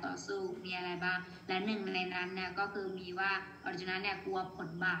ำการต่อสู้มีอะไรบ้างและหนึ่งในนั้นเนี่ยก็คือมีว่าอรจุนาเนี่ยกลัวผล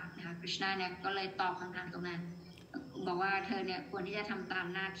บาปนะคะคริชนาเนี่ยก็เลยตอบคำถามตรงนั้นบอกว่าเธอเนี่ยควรที่จะทำตาม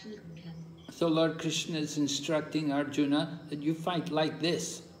หน้าที่ของเธอ So Lord Krishna is instructing Arjuna that you fight like this.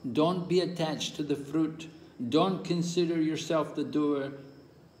 Don't be attached to the fruit. Don't consider yourself the doer.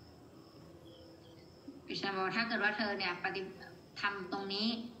 คริชนาบอกถ้าเกิดว่าเธอเนี่ยทำตรงนี้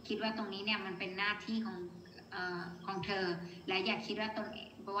คิดว่าตรงนี้เนี่ยมันเป็นหน้าที่ของเธอและอย่าคิดว่า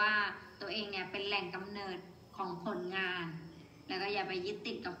เพราะว่าตัวเองเนี่ยเป็นแหล่งกำเนิดของผลงานแล้วก็อย่าไปยึด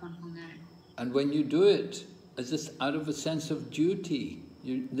ติดกับผลของงาน And when you do it as this out of a sense of duty,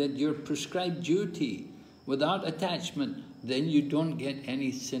 that your prescribed duty without attachment, then you don't get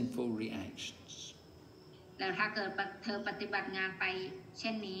any sinful reactions. แล้วถ้าเกิดเธอปฏิบัติงานไปเ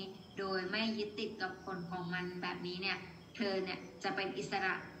ช่นนี้โดยไม่ยึดติดกับผลของมันแบบนี้เนี่ยเธอเนี่ยจะเป็นอิสร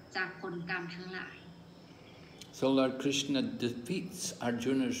ะจากผลกรรมทั้งหลาย So Lord Krishna defeats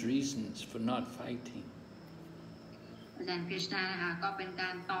Arjuna's reasons for not fighting. อาจารย์คริชนานะคะก็เป็นกา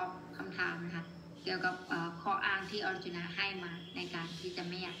รตอบคำถามนะคะเกี่ยวกับข้ออ้างที่อรจุนาให้มาในการที่จะ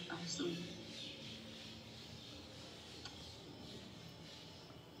ไม่อยากต่อสู้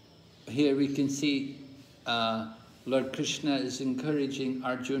Here we can see Lord Krishna is encouraging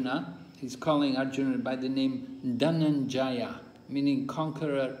Arjuna. He's calling Arjuna by the name Dhananjaya, meaning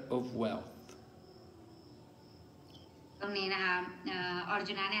conqueror of wealth. ตรงนี้นะคะอร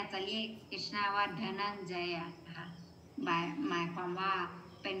จุนาเนี่ยจะเรียกคริชนาว่าดานันจายะนะคะหมายความว่า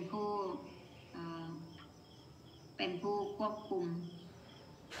เป็นผู้ควบคุม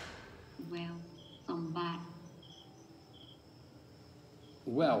wealth สมบัติ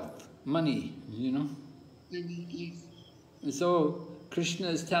Wealth, money, you know. Yes. So Krishna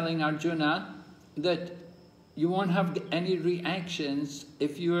is telling Arjuna that you won't have any reactions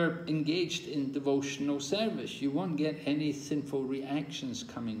if you are engaged in devotional service. You won't get any sinful reactions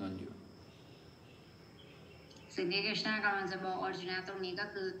coming on you. สิ่งที่คริชนากำลังจะบอกอรจุนาตรงนี้ก็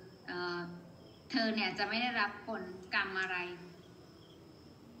คือเธอเนี่ยจะไม่ได้รับผลกรรมอะไร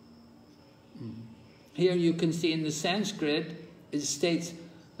Here you can see in the Sanskrit it states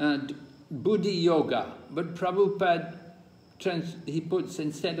Buddhi Yoga, but Prabhupada he puts,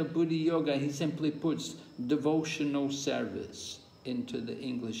 instead of Buddhi Yoga, he simply puts devotional service into the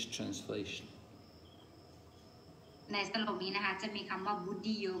English translation. ในสรุปนี้นะคะจะมีคำว่า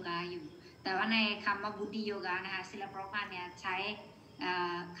Buddhi Yoga อยู่แต่ว่าในคำว่า Buddhi Yoga นะคะศิลปภาเนี่ยใช้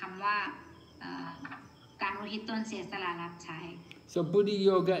คำว่าการอุทิศตนเสียสละรับใช้ So Buddhi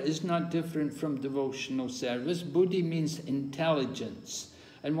Yoga is not different from devotional service. Buddhi means intelligence.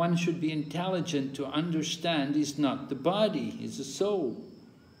 And one should be intelligent to understand he's not the body, he's a soul.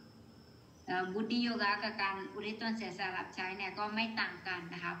 บุddhi yoga กับการอุทิศตนเสียสละรับใช้เนี่ยก็ไม่ต่างกัน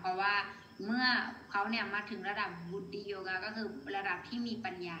นะคะเพราะว่าเมื่อเขาเนี่ยมาถึงระดับ buddhi yoga ก็คือระดับที่มี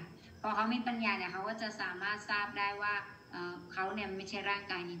ปัญญาพอเขามีปัญญาเนี่ยเขาก็จะสามารถทราบได้ว่าเขาเนี่ยไม่ใช่ร่าง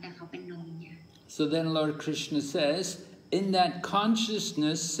กายนี้แต่เขาเป็นดวงวิญญาณ So then Lord Krishna says, in that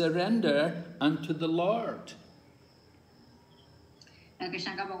consciousness surrender unto the Lord. แล้วคริชน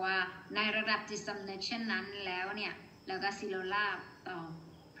าก็บอกว่าในระดับจิตสำนึกเช่นนั้นแล้วเนี่ยแล้วก็สิโลราบต่อ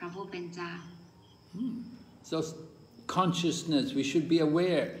พระผู้เป็นเจ้า So consciousness, we should be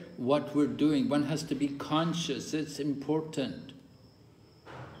aware what we're doing. One has to be conscious, it's important.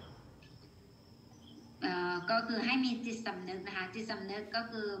 ก็คือให้มีจิตสำนึกนะคะจิตสำนึกก็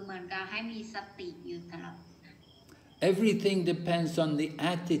คือเหมือนกับให้มีสติอยู่ตลอด Everything depends on the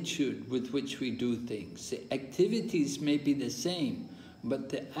attitude with which we do things. The activities may be the same, but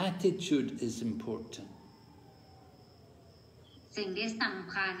the attitude is important. สิ่งที่ส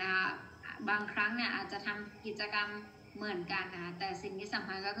ำคัญนะคะบางครั้งเนี่ยอาจจะทำกิจกรรมเหมือนกันนะคะแต่สิ่งที่สำ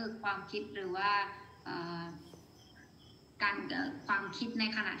คัญก็คือความคิดหรือว่าความคิดใน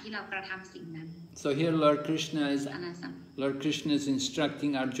ขณะที่เรากระทำสิ่งนั้น So here Lord Krishna is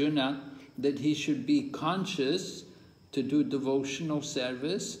instructing Arjuna that he should be conscious to do devotional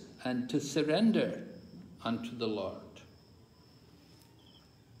service and to surrender unto the Lord.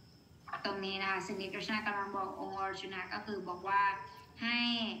 ตรงนี้นะคะสิ่งที่คริชนากำลังบอกองค์อรจุนาก็คือบอกว่า ให้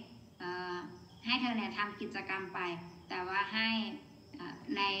เธอเนี่ยทำกิจกรรมไปแต่ว่าให้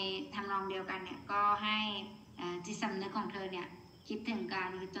ในทำนองเดียวกันเนี่ยก็ให้จิตสำนึกของเธอเนี่ยคิดถึงการ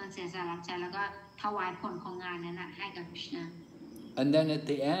จนเสียสละใจแล้วก็ถวายผลของงานนั้นให้กับคริชนา And then at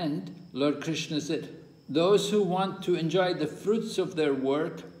the end, Lord Krishna said, those who want to enjoy the fruits of their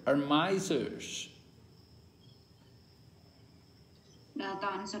work are misers. แล้วต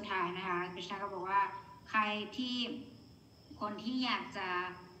อนสุดท้ายนะคะคริชนาก็บอกว่าใครที่คนที่อยากจะ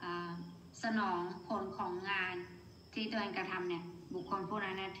สนองผลของงานที่ตัวเองกระทำเนี่ยบุคคลผู้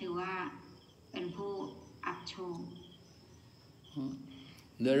นั้นถือว่าเป็นผู้อับโฉม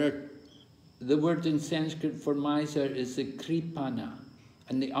The word in Sanskrit for miser is the kripana,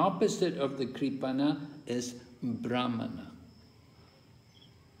 and the opposite of the kripana is brahmana.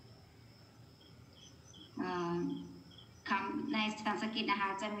 คำในสันสกฤตนะคะ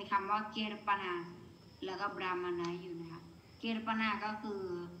จะมีคำว่าเกรปนาแล้วก็บราหมณะอยู่นะคะเกรปนาก็คือ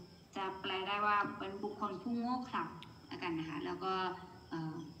จะแปลได้ว่าเป็นบุคคลผู้โง่เขลากันนะคะแล้วก็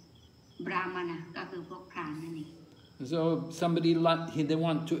บราหมณะก็คือพวกพราหมณ์นั่นเอง So somebody they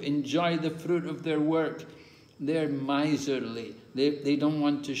want to enjoy the fruit of their work. They're miserly. They don't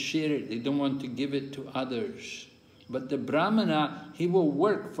want to share it. They don't want to give it to others. But the Brahmana, he will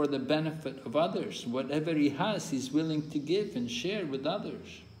work for the benefit of others. Whatever he has, he's willing to give and share with others.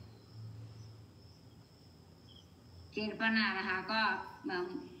 เกรปนานะคะก็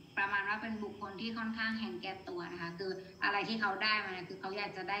ประมาณว่าเป็นบุคคลที่ค่อนข้างเห็นแก่ตัวนะคะคืออะไรที่เขาได้มาคือเขาอยา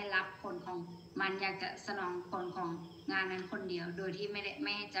กจะได้รับผลของมันอยากจะสนองผลของงานนั้นคนเดียวโดยที่ไ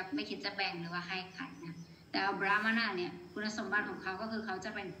ม่คิดจะแบ่งหรือว่าให้ใครนะแต่บราหมณะเนี่ยคุณสมบัติของเขาก็คือเขาจะ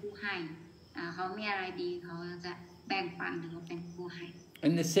เป็นผู้ให้เขามีอะไรดีเขาจะแบ่งปันหรือว่าเป็นผู้ให้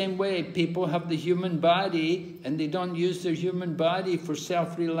In the same way, people have the human body and they don't use their human body for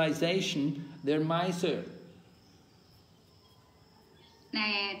self-realization. They're miser. ใน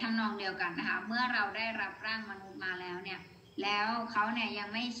ทำนองเดียวกันนะคะเมื่อเราได้รับร่างมนุษย์มาแล้วเนี่ยแล้วเขาเนี่ยยัง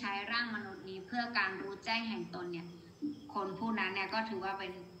ไม่ใช้ร่างมนุษย์นี้เพื่อการรู้แจ้งแห่งตนเนี่ยคนผู้นั้นเนี่ยก็ถือว่าเป็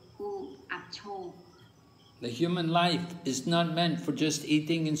นผู้อับโชค The human life is not meant for just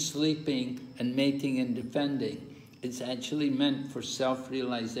eating and sleeping and mating and defending. It's actually meant for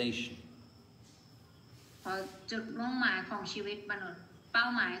self-realization. จุดมุ่งหมายของชีวิตมนุษย์เป้า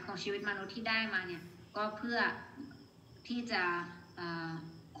หมายของชีวิตมนุษย์ที่ได้มาเนี่ยก็เพื่อที่จะ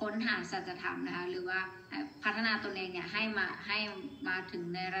ค้นหาสัจธรรมนะคะหรือว่าพัฒนาตนเองเนี่ยให้มาถึง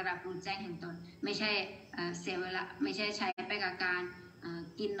ในระดับรู้แจ้งแห่งตนไม่ใช่เสียเวลาไม่ใช่ใช้ไปกับการ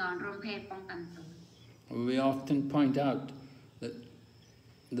กินนอนร่วมเพศป้องกันตัว We often point out that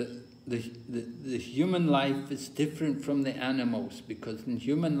the human life is different from the animals because in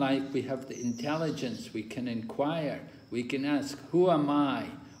human life we have the intelligence, we can inquire, we can ask, who am I?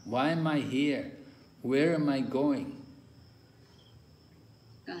 Why am I here? Where am I going?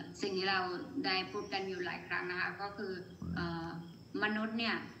 สิ่งที่เราได้พูดกันอยู่หลายครั้งนะคะก็คือมนุษย์เ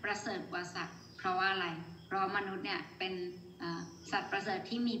นี่ยประเสริฐกว่าสัตว์เพราะว่าอะไรเพราะมนุษย์เนี่ยเป็นสัตว์ประเสริฐ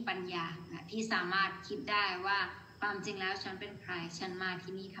ที่มีปัญญาที่สามารถคิดได้ว่าความจริงแล้วฉันเป็นใครฉันมา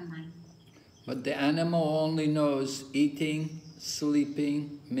ที่นี่ทำไม But the animal only knows eating, sleeping,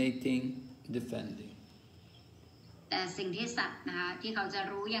 mating, defending. แต่สิ่งที่สัตว์นะคะที่เขาจะ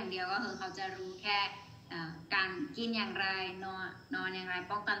รู้อย่างเดียวก็คือเขาจะรู้แค่การกินอย่างไรนอนอย่างไร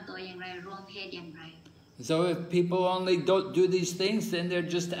ป้องกันตัวอย่างไรร่วมเพศอย่างไร So if people only don't do these things, then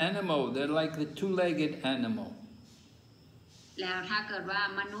they're just animal. They're like the two-legged animal. แล้วถ้าเกิดว่า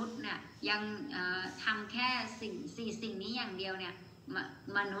มนุษย์เนี่ยยังทำแค่สิ่งนี้อย่างเดียวเนี่ย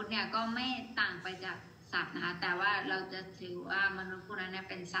มนุษย์เนี่ยก็ไม่ต่างไปจากสัตว์นะคะแต่ว่าเราจะถือว่ามนุษย์ผู้นั้น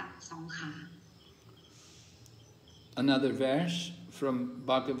เป็นสัตว์สองขา Another verse from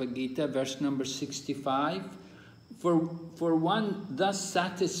Bhagavad Gita, verse number 65. For one thus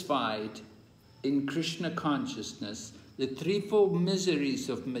satisfied in Krishna consciousness, the threefold miseries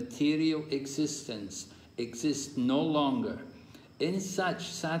of material existence exist no longer. In such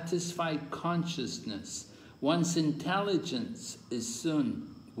satisfied consciousness, one's intelligence is soon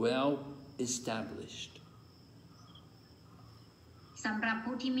well established. สำหรับ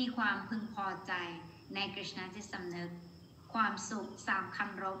ผู้ที่มีความพึงพอใจในกฤษณาจิตสำนึกความสุขสามค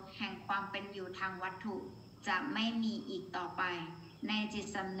ำรบแห่งความเป็นอยู่ทางวัตถุจะไม่มีอีกต่อไปในจิต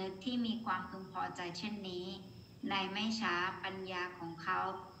สำนึกที่มีความพึงพอใจเช่นนี้ในไม่ช้าปัญญาของเขา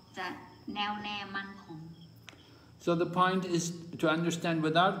จะแน่วแน่มั่นคง So the point is to understand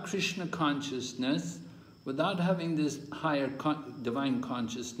without Krishna consciousness, without having this higher divine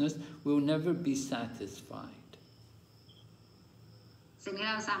consciousness, we'll never be satisfied. สิ่งที่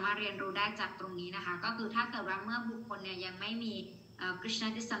เราสามารถเรียนรู้ได้จากตรงนี้นะคะก็คือถ้าเกิดว่าเมื่อบุคคลเนี่ยยังไม่มี กฤษณ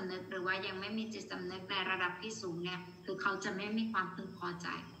จิตสำนึกหรือว่ายังไม่มีจิตสำนึกในระดับที่สูงเนี่ยคือเขาจะไม่มีความพึงพอใจ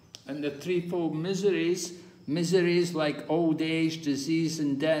And the threefold miseries like old age, disease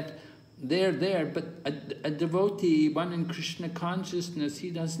and death, they're there, but a devotee, one in Krishna consciousness, he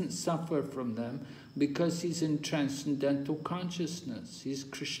doesn't suffer from them because he's in transcendental consciousness. He's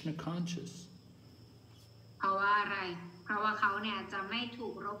Krishna conscious. เพราะว่าอะไรเพราะว่าเขาเนี่ยจะไม่ถู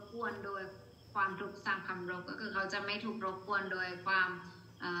กรบกวนโดยความทุกข์สร้างความรบก็คือเขาจะไม่ถูกรบกวนโดยความ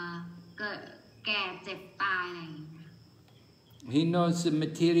เกิดแก่เจ็บตายอะไรอย่างนี้ He knows the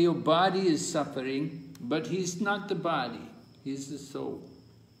material body is suffering, but he's not the body, he's the soul.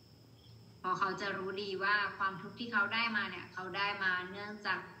 พอเขาจะรู้ดีว่าความทุกข์ที่เขาได้มาเนี่ยเขาได้มาเนื่องจ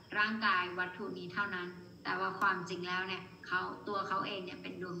ากร่างกายวัตถุนี้เท่านั้นแต่ว่าความจริงแล้วเนี่ยตัวเขาเองเนี่ยเป็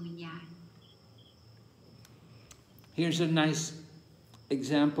นดวงวิญญาณ Here's a nice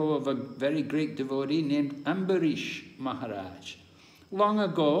example of a very great devotee named Ambarish Maharaj. Long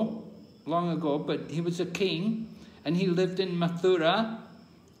ago, but he was a king, and he lived in Mathura,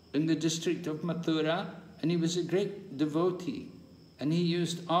 in the district of Mathura, and he was a great devotee. And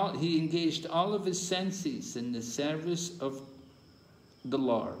he engaged all of his senses in the service of the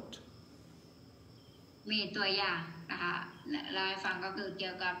Lord. มีตัวอย่างนะคะเล่าให้ฟังก็คือเกี่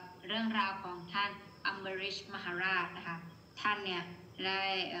ยวกับเรื่องราวของท่านอัมบริชมหาราชนะคะท่านเนี่ยได้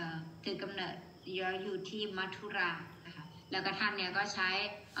ถือกำเนิดอยู่ที่มัทุรานะคะแล้วก็ท่านเนี่ยก็ใช้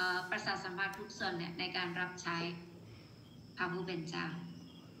ประสาทสัมผัสทุกส่วนเนี่ยในการรับใช้พระผู้เป็นเจ้า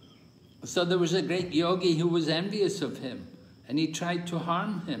So there was a great yogi who was envious of him, and he tried to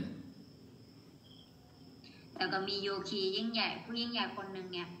harm him. แล้วก็มีโยคียิ่งใหญ่ผู้ยิ่งใหญ่คนหนึ่ง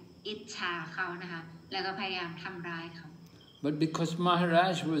เนี่ยอิจฉาเขานะคะแล้วก็พยายามทำร้ายเขา But because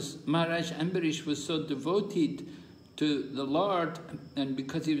Maharaj Ambarish was so devoted to the Lord, and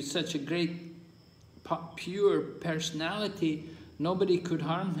because he was such a great pure personality, nobody could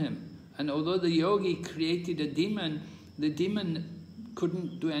harm him. And although the yogi created a demon, the demon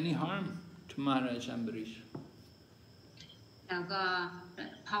couldn't do any harm to Maharaj Ambarish. แล้วก็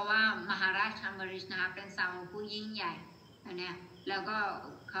เพราะว่ามหาราชอัมบริชนะคะเป็นสาวกผู้ยิ่งใหญ่อันเนี้ยแล้วก็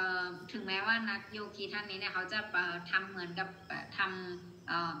ถึงแม้ว่านักโยคีท่านนี้เนี่ยเขาจะทำเหมือนกับท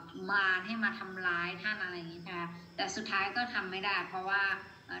ำมารให้มาทำร้ายท่านอะไรอย่างนี้นะคะแต่สุดท้ายก็ทำไม่ได้เพราะว่า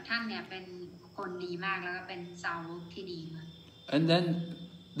ท่านเนี่ยเป็นคนดีมากแล้วก็เป็นสาวกที่ดีมาก And then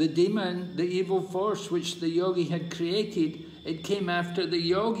the demon, the evil force which the yogi had created, it came after the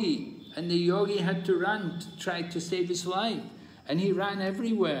yogi, and the yogi had to run to try to save his life, and he ran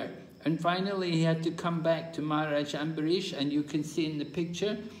everywhere. And finally he had to come back to Maharaj Ambarish, and you can see in the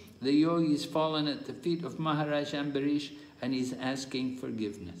picture, the yogi is fallen at the feet of Maharaj Ambarish, and he's asking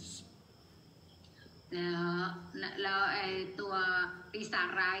forgiveness. แล้วตัวปีศาจ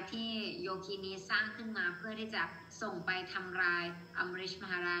ร้ายที่โยคีนี้สร้างขึ้นมาเพื่อที่จะส่งไปทำร้ายอัมบริชม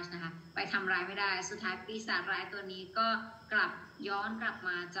หาราชนะคะไปทำร้ายไม่ได้สุดท้ายปีศาจร้ายตัวนี้ก็ย้อนกลับม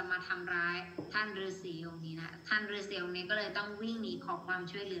าจะมาทำร้ายท่านฤาษีองค์นี้นะท่านฤาษีองค์นี้ก็เลยต้องวิ่งหนีขอความ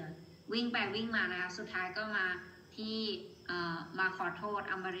ช่วยเหลือวิ่งไปวิ่งมานะคะสุดท้ายก็มาที่มาขอโทษ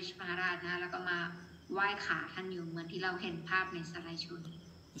อัมบริชมหาราชนะแล้วก็มาไหว้ขาท่านอยู่เหมือนที่เราเห็นภาพในสไลด์โชว์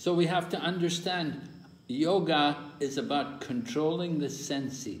So we have to understand yoga is about controlling the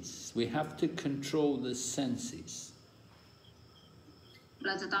senses. We have to control the senses. เร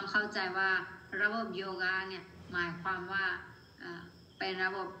าจะต้องเข้าใจว่าระบบโยคะเนี่ยหมายความว่าเป็นร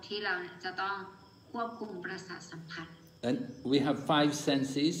ะบบที่เราจะต้องควบคุมประสาทสัมผัส And we have 5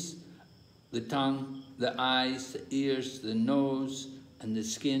 senses: the tongue, the eyes, the ears, the nose, and the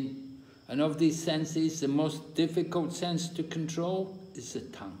skin. And of these senses, the most difficult sense to control is the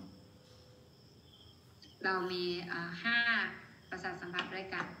tongue. เรามี5ประสาทสัมผัสด้วย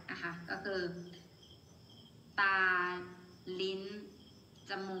กันนะคะก็คือตาลิ้น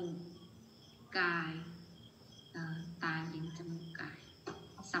จมูกกายตาลิ้นจมูกกาย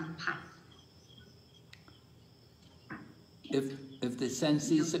สัมผัส If the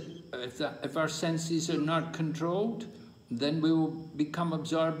senses, if our senses are not controlled, then we will become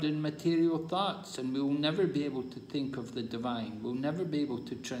absorbed in material thoughts, and we will never be able to think of the divine. We'll never be able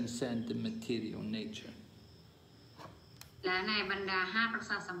to transcend the material nature. และในบรรดา5ประ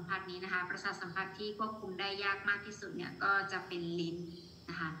สาทสัมผัสนี้นะคะประสาทสัมผัสที่ควบคุมได้ยากมากที่สุดเนี่ยก็จะเป็นลิ้น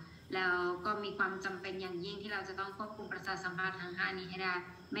นะคะแล้วก็มีความจำเป็นอย่างยิ่งที่เราจะต้องควบคุมประสาทสัมผัสทั้ง5นี้ให้ได้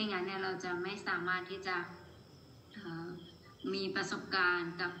ไม่งั้นเนี่ยเราจะไม่สามารถที่จะมีประสบการ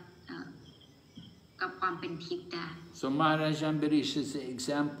ณ์กับความเป็นทิพย์ได้ So Maharaj Ambarish is the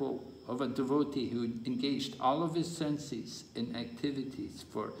example of a devotee who engaged all of his senses in activities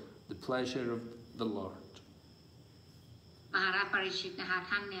for the pleasure of the Lord. มหาราชปริชิตนะคะ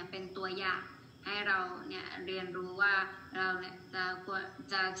ท่านเนี่ยเป็นตัวอย่าง ให้เราเนี่ยเรียนรู้ว่าเราเนี่ย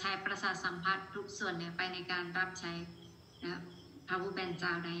จะใช้ประสาทสัมผัสทุกส่วนเนี่ยไปในการรับใช้พระผู้เป็นเจ้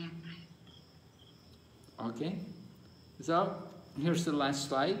าได้อย่างไร Okay, so here's the last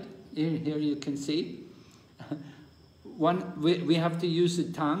slide. Here you can see. We have to use the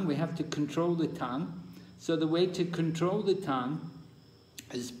tongue. We have to control the tongue. So the way to control the tongue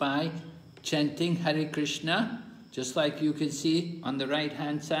is by chanting Hare Krishna, just like you can see on the right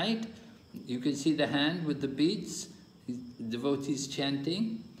hand side. You can see the hand with the beads, devotees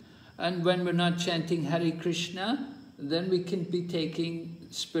chanting. And when we're not chanting Hare Krishna, then we can be taking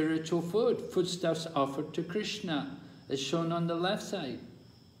spiritual food, foodstuffs offered to Krishna, as shown on the left side.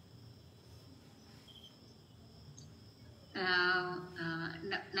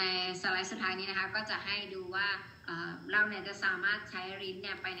 ในสไลด์สุดท้ายนี้นะคะก็จะให้ดูว่าเราเนี่ยจะสามารถใช้ลิ้นเ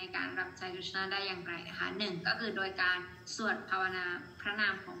นี่ยไปในการรับใช้คริชนาได้อย่างไรนะคะหนึ่งก็คือโดยการสวดภาวนาพระนา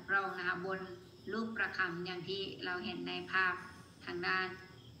มของพระองค์นะคะบนรูปประคำอย่างที่เราเห็นในภาพทางด้าน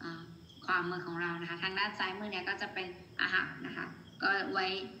ความมือของเรานะคะทางด้านซ้ายมือเนี่ยก็จะเป็นอาหารนะคะก็ไว้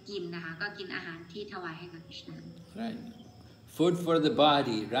กินนะคะก็กินอาหารที่ถวายให้กับคริชนา Right. Food for the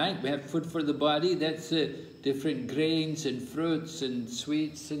body, right? We have food for the body. That's different grains and fruits and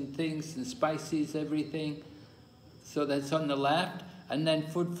sweets and things and spices, everything. So that's on the left. And then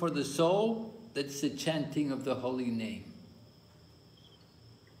food for the soul, that's the chanting of the holy name.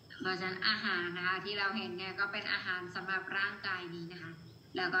 เพราะฉะนั้นอาหารนะคะที่เราเห็นเนี่ยก็เป็นอาหารสำหรับร่างกายนี้นะคะ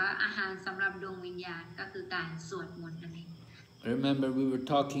แล้วก็อาหารสำหรับดวงวิญญาณก็คือการสวดมนต์นั่นเอง Remember we were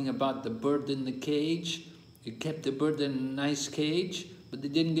talking about the bird in the cage. You kept the bird in a nice cage, but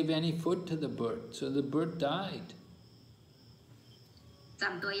they didn't give any food to the bird, so the bird died. จ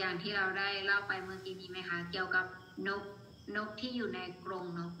ำตัวอย่างที่เราได้เล่าไปเมื่อกี้นี้ไหมคะเกี่ยวกับนกที่อยู่ในกรง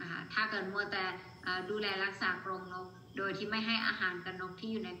นกนะคะถ้าเกิดมัวแต่ดูแลรักษากรงนกโดยที่ไม่ให้อาหารกับนกที่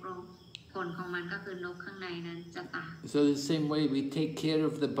อยู่ในกรงผลของมันก็คือนกข้างในนั้นจะตาย So the same way we take care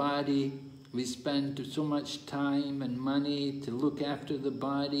of the body, we spend so much time and money to look after the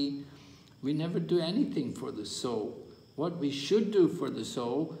body. We never do anything for the soul. What we should do for the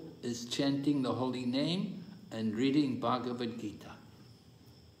soul is chanting the holy name and reading Bhagavad Gita.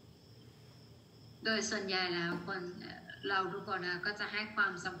 โดยส่วนใหญ่แล้วเราทุกคนก็จะให้ควา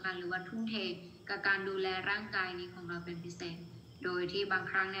มสำคัญหรือว่าทุ่มเทกับการดูแลร่างกายนี้ของเราเป็นพิเศษโดยที่บาง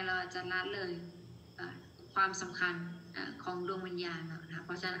ครั้งเนี่ยเราจะละเลยความสำคัญของดวงวิญญาณนะคะเพ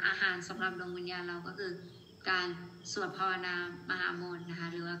ราะฉะนั้นอาหารสำหรับดวงวิญญาณเราก็คือการสวดภาวนามหามนต์นะคะ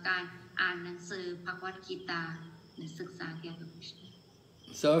หรือว่าการอ่านหนังสือภควกีตาหรือศึกษาเกี่ยวกับ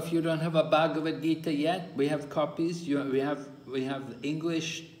So if you don't have a Bhagavad Gita yet, we have copies. We have English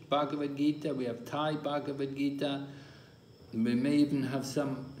Bhagavad Gita, we have Thai Bhagavad Gita. We may even have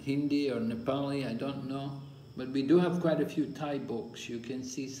some Hindi or Nepali, I don't know. But we do have quite a few Thai books. You can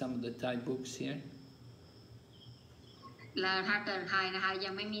see some of the Thai books here. แล้วถ้าเกิดใครนะคะยั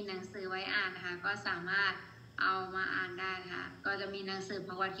งไม่มีหนังสือไว้อ่านนะคะก็สามารถเอามาอ่านได้นะคะก็จะมีหนังสือภ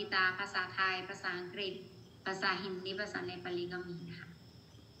ควกีตาภาษาไทยภาษาอังกฤษภาษาฮินดีภาษาเนปาลีก็มีนะคะ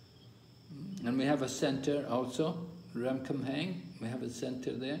And we have a center also, Ramkhamhaeng. We have a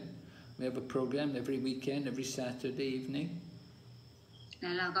center there. We have a program every weekend, every Saturday evening. แ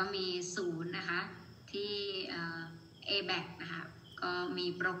ล้วเราก็มีศูนย์นะคะที่ABAC นะคะก็มี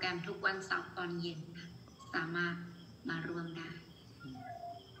โปรแกรมทุกวันเสาร์ตอนเย็นสามารถมาร่วมได้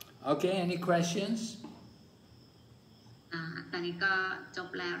Okay, any questions? ตอนนี้ก็จบ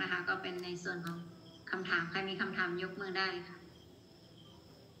แล้วนะคะก็เป็นในส่วนของคำถามใครมีคำถามยกมือได้เลยค่ะ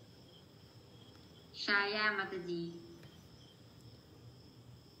ชายามาตจี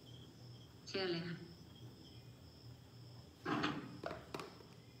เชื่อเลยค่ะ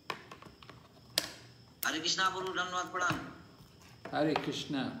Hare Krishna Guru Dhanwad Pranam. Hare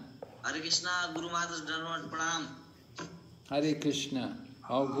Krishna. Hare Krishna Guru Maharaj Dhanwad Pranam. Hare Krishna.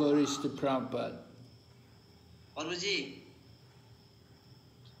 All glories to Prabhupada. Prabhuji,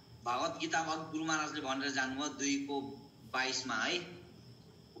 Bhagavad Gita Guru Maharajले भनेर जानुभयो 2:22 मा है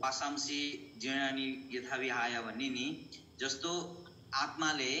वासांसी जीर्णानि यथा विहाय भन्ने नि जस्तो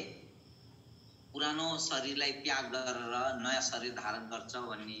आत्माले पुरानो शरीरलाई त्याग गरेर नयाँ शरीर धारण गर्छ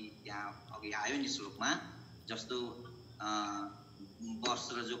भन्ने यहाँ अघि आयो नि श्लोकमा जस्तो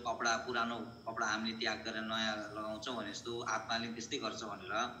वस्त्र जो कपडा पुरानो कपडा हामीले त्याग गरेर नयाँ लगाउँछौं भने जस्तो आत्माले त्यस्तै गर्छ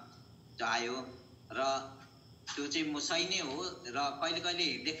भनेर आयो र त्यो चाहिँ सही नै हो र कहिले कहिले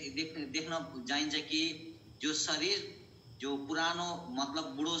देख्न जाइन्छ कि जो शरीर जो पुरानो मतलब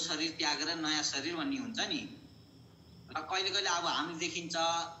बुढो शरीर त्यागेर नयाँ शरीर भन्ने हुन्छ नि र कहिले कहिले अब हामी देखिन्छ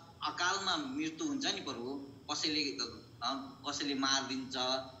अकालमा मृत्यु हुन्छ नि प्रभु कसैले मारिदिन्छ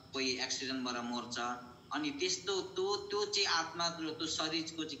कोही एक्सिडेन्टबाट मर्छ अनि त्यस्तो त्यो चाहिँ आत्मा र त्यो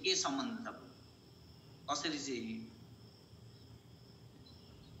शरीरको चाहिँ के सम्बन्ध छ कसरी चाहिँ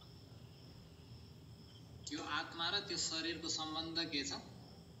त्यो आत्मा र त्यो शरीरको सम्बन्ध के छ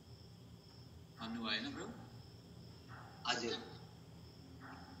भन्नु भएन प्रभु हजुर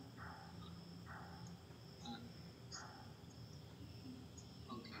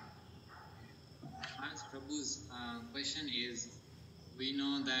Prabhu's question is, we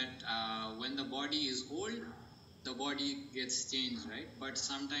know that when the body is old, the body gets changed, right? But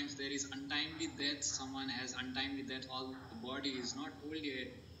sometimes there is untimely death. Someone has untimely death. All the body is not old yet.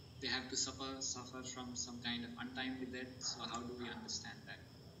 They have to suffer from some kind of untimely death. So how do we understand that?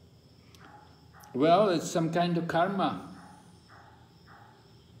 Well, it's some kind of karma.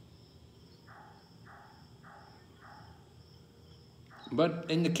 But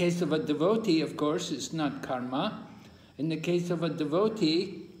in the case of a devotee, of course, it's not karma. In the case of a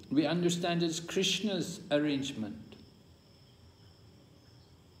devotee, we understand it's Krishna's arrangement.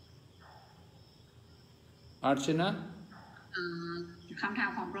 Archana? คำถา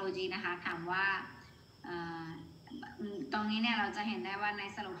มของโปรจีนะคะถามว่าตรงนี้เนี่ยเราจะเห็นได้ว่าใน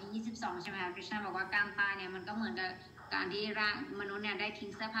สโลกที่22ใช่ไหมคะคริชนาบอกว่าการตายเนี่ยมันก็เหมือนกับการที่ร่างมนุษย์เนี่ยได้ทิ้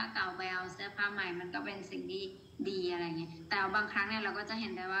งเสื้อผ้าเก่าไปเอาเสื้อผ้าใหม่มันก็เป็นสิ่งที่ดีอะไรเงี้ยแต่บางครั้งเนี่ยเราก็จะเห็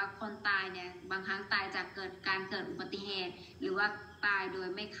นได้ว่าคนตายเนี่ยบางครั้งตายจากการเกิดอุบัติเหตุหรือว่าตายโดย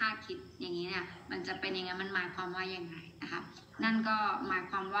ไม่คาดคิดอย่างนี้เนี่ยมันจะเป็นยังไงมันหมายความว่าอย่างไรนะคะนั่นก็หมาย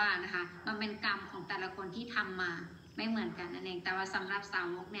ความว่านะคะมันเป็นกรรมของแต่ละคนที่ทำมาไม่เหมือนกันนั่นเองแต่ว่าสำหรับสา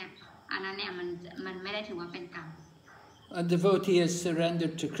วกเนี่ยอันนั้นเนี่ยมันไม่ได้ถือว่าเป็นกรรม A devotee has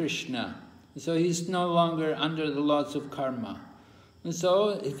surrendered to Krishna, so he's no longer under the laws of karma. And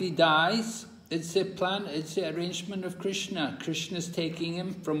so if he dies, it's a plan, it's the arrangement of Krishna. Krishna's taking him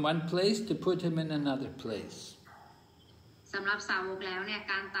from one place to put him in another place. สำหรับสาวกแล้วเนี่ย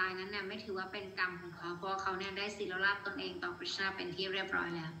การตายนั้นเนี่ยไม่ถือว่าเป็นกรรมของเขาเพราะเขาเนี่ยได้ศีลราภตนเองต่อคริชนาเป็นที่เรียบร้อย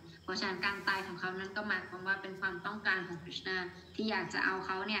แล้วเพราะฉะนั้นการตายของเขานั้นก็หมายความว่าเป็นความต้องการของคริชนาที่อยากจะเอาเ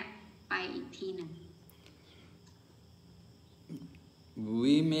ขาเนี่ยไปอีกที่หนึ่ง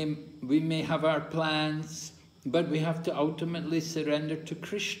We may have our plans, but we have to ultimately surrender to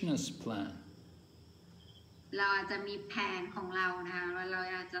Krishna's plan. เราอาจจะมีแผนของเรานะคะว่าเรา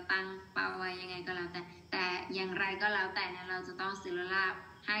อยากจะตั้งเป้าไว้ยังไงก็แล้วแต่อย่างไรก็แล้วแต่เนี่ยเราจะต้องศีลราภ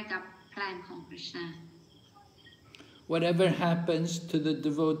ให้กับแผนของคริชนา Whatever happens to the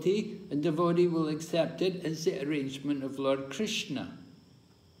devotee, a devotee will accept it as the arrangement of Lord Krishna.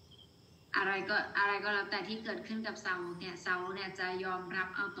 อะไรก็แล้วแต่ที่เกิดขึ้นกับสาวกเนี่ยจะยอมรับ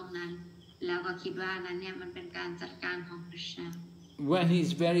เอาตรงนั้นแล้วก็คิดว่านั้นเนี่ยมันเป็นการจัดการของคริชนา When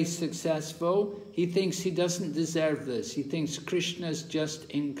he's very successful, he thinks he doesn't deserve this. He thinks Krishna's just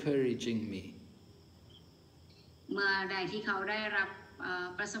encouraging me. เมื่อใดที่เขาได้รับ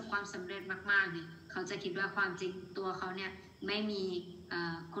ประสบความสำเร็จมากๆเนี่ยเขาจะคิดว่าความจริงตัวเขาเนี่ยไม่มี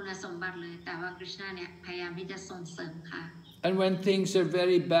คุณสมบัติเลยแต่ว่าคริชนาเนี่ยพยายามที่จะส่งเสริมค่ะ And when things are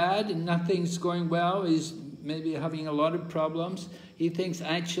very bad and nothing's going well, he's maybe having a lot of problems, he thinks,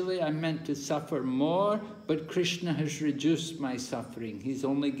 actually, I'm meant to suffer more, but Krishna has reduced my suffering. He's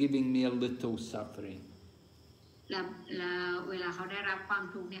only giving me a little suffering. แล้วเวลาเขาได้รับความ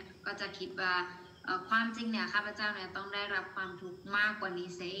ทุกข์เนี่ยก็จะคิดว่าความจริงเนี่ยข้าพเจ้าเนี่ยต้องได้รับความทุกข์มากกว่านี้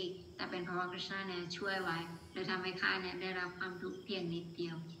เสียอีกแต่เป็นเพราะว่าคริชนาเนี่ยช่วยไว้เลยทำให้ข้าเนี่ยได้รับความทุกข์เพียงนิดเดี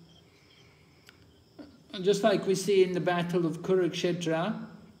ยว And just like we see in the battle of Kurukshetra,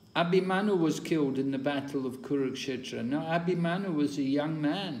 Abhimanyu was killed in the battle of Kurukshetra. Now Abhimanyu was a young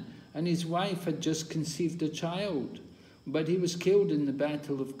man and his wife had just conceived a child, but he was killed in the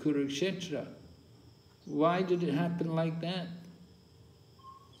battle of Kurukshetra. Why did it happen like that?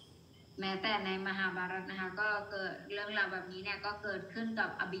 แม้แต่ในมหาภารตนะคะก็เกิดเรื่องราวแบบนี้เนี่ยก็เกิดขึ้นกับ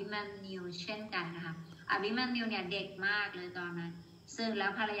อภิมัญยูเช่นกันนะคะอภิมัญยูเนี่ยเด็กมากเลยตอนนั้นซึ่งแล้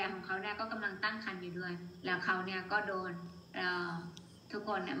วภรรยาของเขาเนี่ยก็กำลังตั้งครรภ์อยู่ด้วยแล้วเขาเนี่ยก็โดนทุก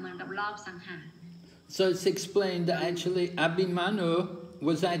คนเนี่ยเหมือนกับรอบสังหาร So it's explained that actually Abhimanyu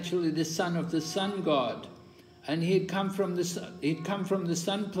was actually the son of the sun god, and he had come from the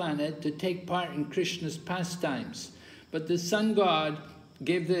sun planet to take part in Krishna's pastimes. But the sun god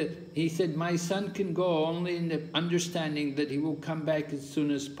he said, my son can go only in the understanding that he will come back as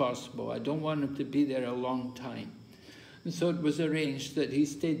soon as possible. I don't want him to be there a long time. And so it was arranged that he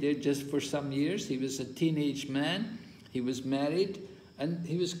stayed there just for some years. He was a teenage man, he was married, and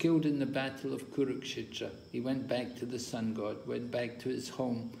he was killed in the battle of Kurukshetra. He went back to the sun god, went back to his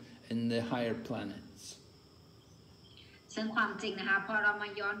home in the higher planets. ซึ่งความจริงนะคะพอเรามา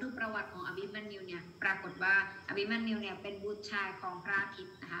ย้อนดูประวัติของอภิมัญยูเนี่ยปรากฏว่าอภิมัญยูเนี่ยเป็นบุตรชายของพระอาทิต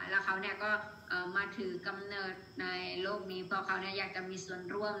ย์นะคะแล้วเขาเนี่ยก็มาถือกำเนิดในโลกนี้เพราะเขาเนี่ยอยากจะมีส่วน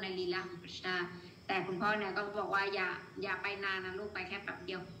ร่วมในลีลาของคริชนาแต่คุณพ่อเนี่ยก็บอกว่าอย่าไปนานนะลูกไปแค่แป๊บเ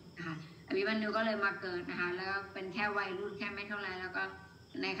ดียวนะคะอภิมัญ วันหนึ่งก็เลยมาเกิดนะคะแล้วก็เป็นแค่วัยรุ่นแค่ไม่เท่าไรแล้วก็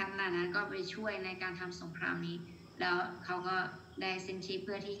ในขณะนั้นก็ไปช่วยในการทำสงครามนี้แล้วเขาก็ได้สิ้นชีพเ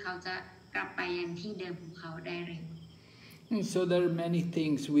พื่อที่เขาจะกลับไปยังที่เดิมของเขาได้เร็ว So there are many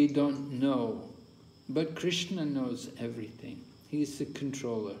things we don't know, but Krishna knows everything. He's the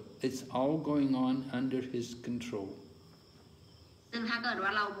controller. It's all going on under his control. ซึ่งถ้าเกิดว่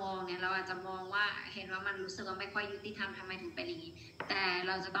าเรามองเนี่ยเราอาจจะมองว่าเห็นว่ามันรู้สึกว่าไม่ค่อยยุติธรรมทำไมถึงเป็นอย่างนี้แต่เ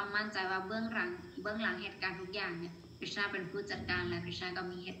ราจะต้องมั่นใจว่าเบื้องหลังเหตุการณ์ทุกอย่างเนี่ยคริชนาเป็นผู้จัดการและคริชนาก็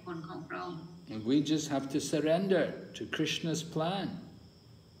มีเหตุผลของพระองค์ We just have to surrender to Krishna's plan.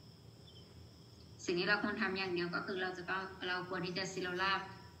 สิ่งที่เราควรทำอย่างเดียวก็คือเราควรที่จะศิลราบ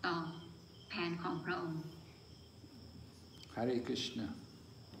ต่อแผนของพระองค์ Hare Krishna.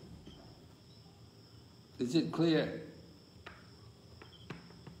 Is it clear?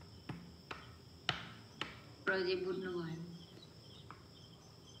 โปรดบุญหน่วย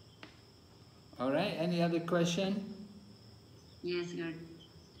All right. Any other question? Yes, good.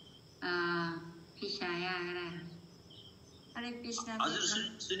 พี่ชายาก็ได้อะไรพิชนา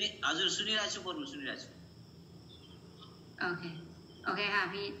हजुर सुनिरहेछु बोल्नु सुनिरहेछु โอเคค่ะ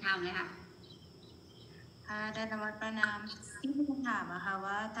พี่ทำเลยค่ะได้นมัสการนามที่มีคำถามอะค่ะ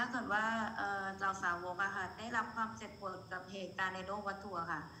ว่าถ้าเกิดว่าเจ้าสาวกอะค่ะได้รับความเจ็บปวดกับเหตุการณ์ในโลกวัตถุอะ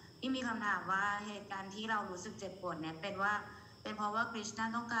ค่ะที่มีคำถามว่าเหตุการณ์ที่เรารู้สึกเจ็บปวดเนี่ยเป็นเพราะว่าคริชนา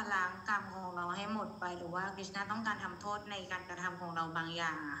ต้องการล้างกรรมของเราให้หมดไปหรือว่าคริชนาต้องการทำโทษในการกระทำของเราบางอย่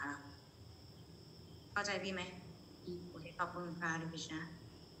างอะค่ะเข้าใจพี่ไหมโอเคขอบคุณค่ะคริชนา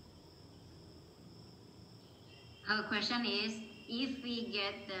Her question is if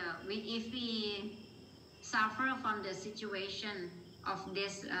we suffer from the situation of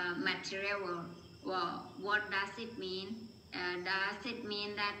this material world, well, what does it mean? Does it mean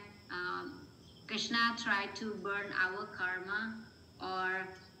that Krishna tried to burn our karma, or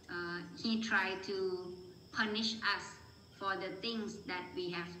he tried to punish us for the things that we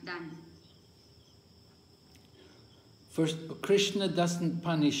have done? First, Krishna doesn't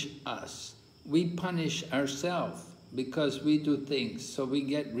punish us. We punish ourselves because we do things, so we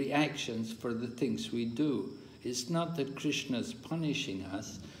get reactions for the things we do. It's not that Krishna's punishing us,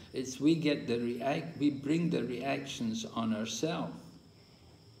 it's we bring the reactions on ourselves.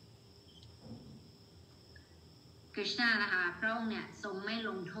 คริชนานะคะพระองค์เนี่ยทรงไม่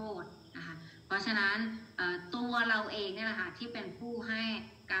ลงโทษนะคะเพราะฉะนั้นตัวเราเองเนี่ยแหละค่ะที่เป็นผู้ให้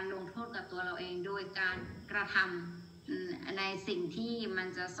การลงโทษกับตัวเราเองโดยการกระทำในสิ่งที่มัน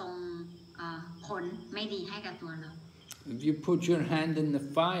จะส่งผลไม่ดีให้กับตัวเรา If you put your hand in the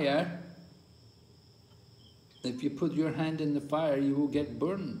fire, you will get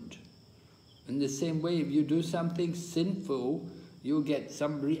burned. In the same way, if you do something sinful, you'll get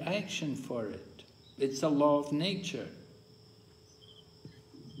some reaction for it. It's a law of nature.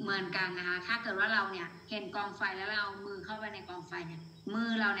 เหมือนกันนะคะถ้าเกิดว่าเราเนี่ยเห็นกองไฟแล้วเราเอามือเข้าไปในกองไฟเนี่ยมือ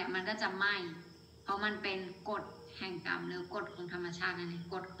เราเนี่ยมันก็จะไหม้เพราะมันเป็นกฎแห่งกรรมหรือกฎของธรรมชาตินั่นเอง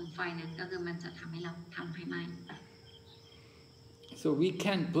กฎของไฟนั้นก็คือมันจะทำให้เราทำให้ไหม้ So we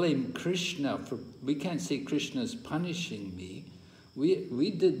can't blame Krishna we can't say Krishna's punishing me. We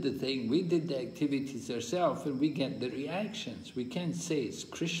did the thing, we did the activities ourselves, and we get the reactions. We can't say it's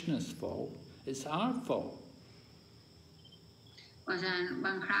Krishna's fault. It's our fault. เพราะฉะนั้นบ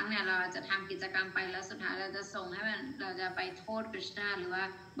างครั้งเนี่ยเราจะทำกิจกรรมไปแล้วสุดท้ายเราจะส่งให้เราจะไปโทษคริชนาหรือว่า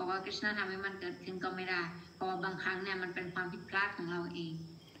บอกว่าคริชนาทำให้มันเกิดขึ้นก็ไม่ได้เพราะว่าบางครั้งเนี่ยมันเป็นความผิดพลาดของเราเอง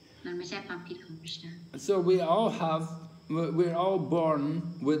มันไม่ใช่ความผิดของคริชนา So we're all born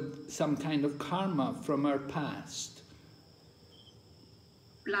with some kind of karma from our past.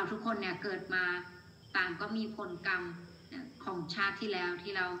 เราทุกคนเนี่ยเกิดมาต่างก็มีผลกรรมของชาติที่แล้ว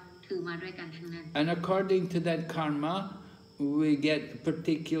ที่เราถือมาด้วยกันทั้งนั้น And according to that karma, we get a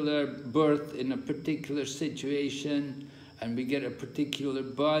particular birth in a particular situation, and we get a particular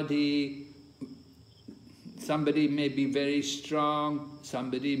body. Somebody may be very strong,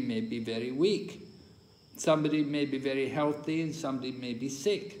 somebody may be very weak. Somebody may be very healthy, and somebody may be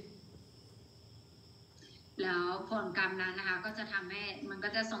sick. แล้วผลกรรมนั้นนะคะก็จะทำให้มันก็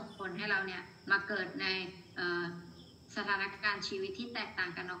จะส่งผลให้เราเนี่ยมาเกิดในสถานการณ์ชีวิตที่แตกต่า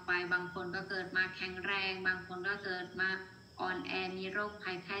งกันออกไปบางคนก็เกิดมาแข็งแรงบางคนก็เกิดมาอ่อนแอมีโรค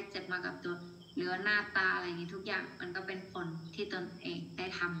ภัยไข้เจ็บมากับตัวหรือหน้าตาอะไรอย่างนี้ทุกอย่างมันก็เป็นผลที่ตนเองได้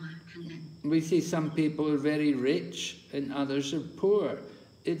ทำมาทั้งนั้น We see some people are very rich and others are poor.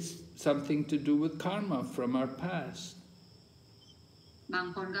 It's something to do with karma from our past. บาง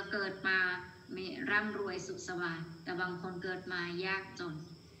คนก็เกิดมามีร่ำรวยสุขสวัสดิ์แต่บางคนเกิดมายากจน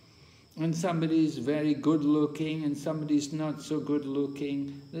And somebody is very good looking and somebody is not so good looking.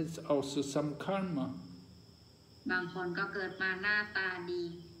 That's also some karma. บางคนก็เกิดมาหน้าตาดี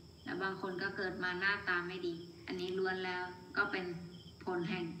และบางคนก็เกิดมาหน้าตาไม่ดีอันนี้ล้วนแล้วก็เป็นผล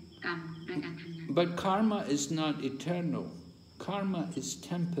แห่งกรรมด้วยกันทั้งนั้น But karma is not eternal. Karma is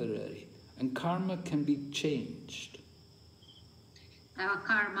temporary, and karma can be changed. แต่ว่า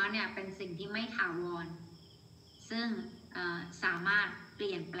karma เนี่ยเป็นสิ่งที่ไม่ถาวรซึ่งสามารถเป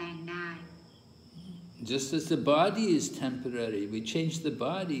ลี่ยนแปลงได้ Just as the body is temporary, we change the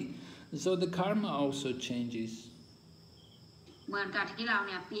body, so the karma also changes. เหมือนกับที่เราเ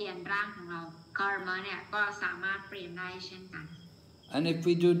นี่ยเปลี่ยนร่างของเรา karma เนี่ยก็สามารถเปลี่ยนได้เช่นกัน And if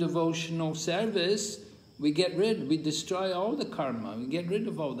we do devotional service, we destroy all the karma, we get rid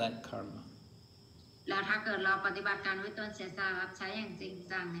of all that karma. แล้วถ้าเกิดเราปฏิบัติการด้วยตนเสียสละรับใช้อย่างจริง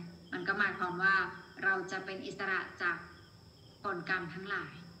จังเนี่ยมันก็หมายความว่าเราจะเป็นอิสระจากผลกรรมทั้งหลา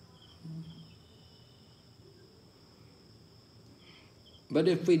ย But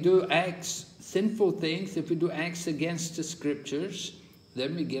if we do acts, sinful things, if we do acts against the scriptures, then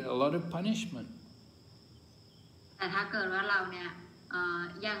we get a lot of punishment. แต่ถ้าเกิดว่าเราเนี่ย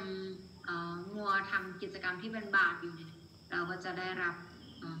ยังมัวทำกิจกรรมที่เป็นบาปอยู่เนี่ยเราก็จะได้รับ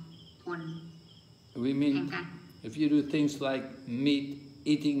ผล We mean, if you do things like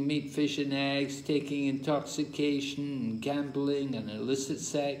eating meat, fish and eggs, taking intoxication, gambling and illicit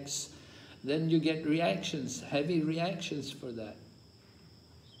sex, then you get reactions, heavy reactions for that.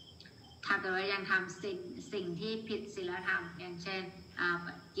 ถ้าเกิดว่ายังทำสิ่งที่ผิดศีลธรรมอย่างเช่น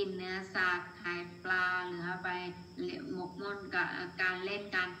กินเนื้อสัตว์ขายปลาหรือไปหมกมุ่นกับการเล่น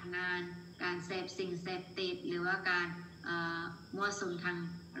การพนันการเสพสิ่งเสพติดหรือว่าการมั่วสุมทาง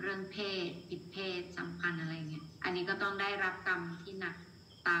เรื่องเพศผิดเพศสัมพันธ์อะไรเงี้ยอันนี้ก็ต้องได้รับกรรมที่หนัก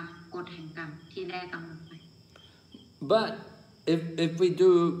ตามกฎแห่งกรรมที่ได้กำหนดไว้ But if we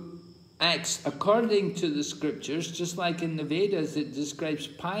do acts according to the scriptures, just like in the Vedas it describes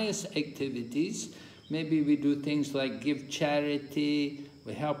pious activities, maybe we do things like give charity,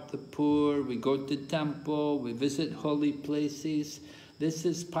 we help the poor, we go to temple, we visit holy places. This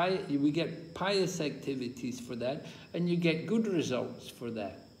is pious, we get pious activities for that, and you get good results for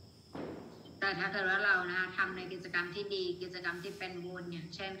that. แต่ถ้าเกิดว่าเรานะทำในกิจกรรมที่ดีกิจกรรมที่เป็นบุญอย่าง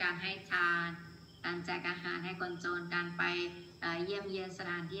เช่นการให้ทานการแจกอาหารให้คนจนการไปเยี่ยมเยียนส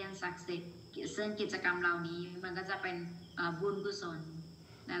ถานที่ศักดิ์สิทธิ์ซึ่งกิจกรรมเหล่านี้มันก็จะเป็นบุญกุศล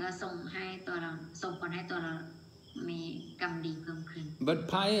แล้วก็ส่งผลให้ตัวเรามีกรรมดีเพิ่มขึ้น But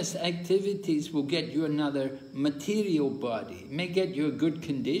pious activities will get you another material body, may get you a good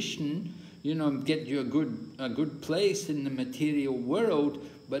condition, you know, get you a good place in the material world,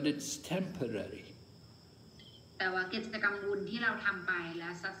 but it's temporary. แต่ว่ากิจกรรมบุญที่เราทำไปแล้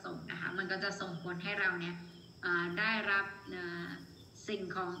วสะสมนะคะมันก็จะส่งผลให้เราเนี่ยได้รับ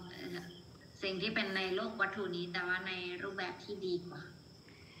สิ่งที่เป็นในโลกวัตถุนี้แต่ว่าในรูปแบบที่ดีกว่า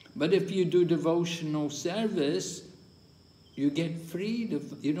But if you do devotional service, you get freed of,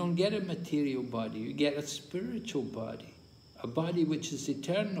 you don't get a material body, you get a spiritual body, a body which is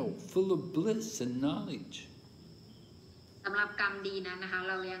eternal, full of bliss and knowledge. สำหรับกรรมดีนั้นนะคะ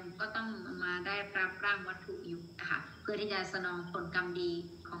เรายังก็ต้องมาได้รับร่างวัตถุอยู่นะคะเพื่อที่จะสนองผลกรรมดี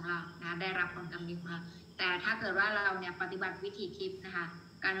ของเรานะได้รับผลกรรมดีของเราแต่ถ้าเกิดว่าเราเนี่ยปฏิบัติวิถีทิพย์นะคะ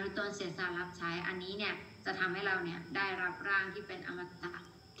การอุทิศตนเสียสละรับใช้อันนี้เนี่ยจะทำให้เราเนี่ยได้รับร่างที่เป็นอมตะ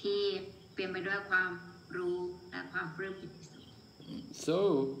ที่เปลี่ยนไปด้วยความรู้และความปลื้มปิติสุข So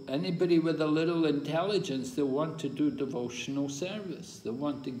anybody with a little intelligence, they want to do devotional service, they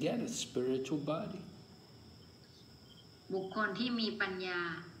want to get a spiritual body. บุคคลที่มีปัญญา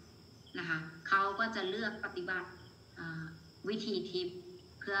นะคะเขาก็จะเลือกปฏิบัติวิธีทิพย์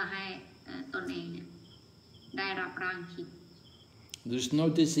เพื่อให้ตนเองเนี่ยได้รับร่างทิพย์ There's no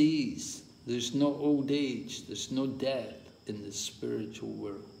disease, there's no old age, there's no death in the spiritual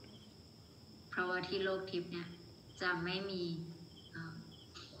world. เพราะว่าที่โลกทิพย์เนี่ยจะไม่มี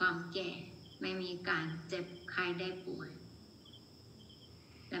ความแก่ไม่มีการเจ็บไข้ได้ป่วย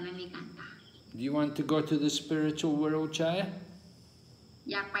และไม่มีการตาย Do you want to go to the spiritual world, Chaya?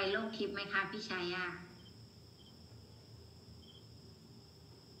 อยากไปโลกทิพย์ไหมคะพี่ชายา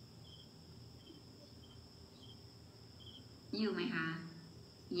อยู่ไหมคะ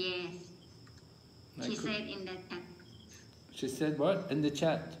Yes she said in the chat She said what? In the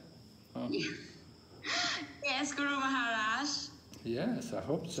chat? Oh. Yes, Guru Maharaj. Yes, I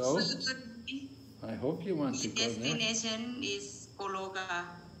hope so. I hope you want to go there. Destination is Goloka.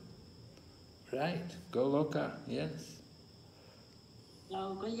 Right, Goloka, yes. เรา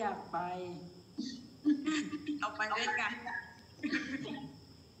ก็อยากไป เอาไปด้วยกัน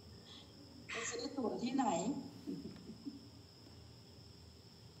ไปซื้อตั๋วที่ไหน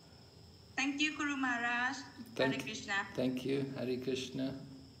Thank you, Guru Maharaj. Hare Krishna. Thank you, Hare Krishna.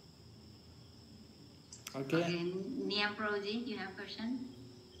 Okay. Nia Proji, you have a question?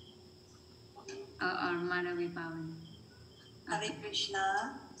 Mother Vipavan. Hare Krishna.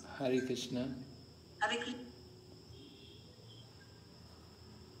 Hare Krishna. Hare Krishna.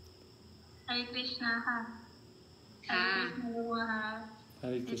 Hare Krishna ค่ะ Hare Krishna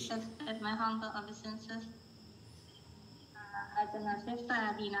Hare Krishna. at my humble obeisances อาจารย์เชฟซา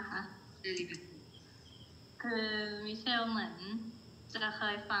ดีนะคะ คือมิเชลเหมือนจะเค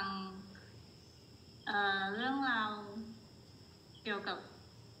ยฟังเรื่องราวเกี่ยวกับ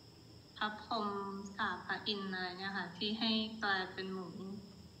พระพรหมสาปพระอินทร์อะไรเนี่ยค่ะที่ให้กลายเป็นหมู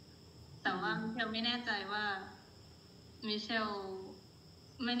แต่ว่ามิเชลไม่แน่ใจว่ามิเชล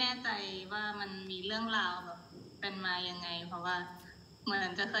ไม่แน่ใจว่ามันมีเรื่องราวแบบเป็นมายังไงเพราะว่าเหมือน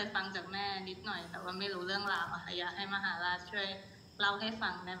จะเคยฟังจากแม่นิดหน่อยแต่ว่าไม่รู้เรื่องราวอะค่ะอยากให้มหาราชช่วยเล่าให้ฟั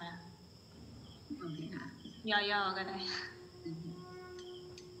งได้ไหมโอเคค่ะ ย่อๆก็ได้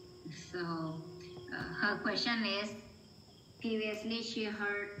So her question is previously she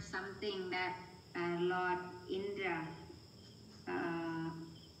heard something that Lord Indra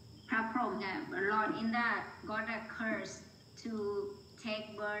Prabhupada Lord Indra got a curse to take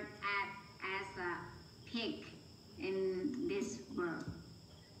birth as a pig in this world.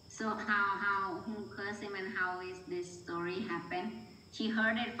 So who cursed him and how is this story happen? She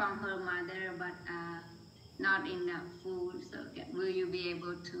heard it from her mother, but not in the full. So will you be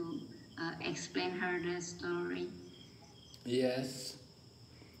able to explain her the story? Yes.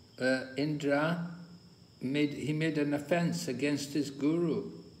 Indra made an offense against his guru.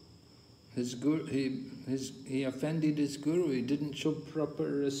 He offended his guru. He didn't show proper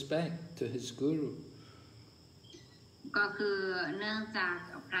respect to his guru. ก็คือเนื่องจาก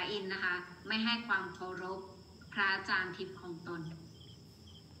พระอินทร์นะคะไม่ให้ความเคารพพระอาจารย์ทิพย์ของตน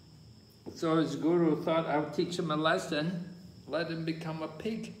So his guru thought, I'll teach him a lesson, let him become a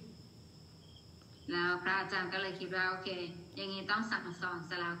pig. แล้วพระอาจารย์ก็เลยคิดว่าโอเคอย่างนี้ต้องสั่งสอน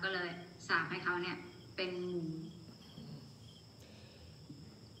ซะแล้วก็เลยสาปให้เขาเนี่ยเป็นหมู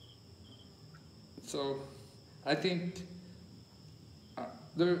So I think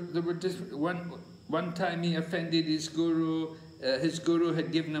there were different. One time he offended his guru. His guru had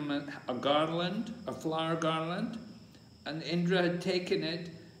given him a garland, a flower garland, and Indra had taken it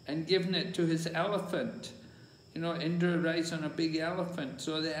and given it to his elephant. You know, Indra rides on a big elephant,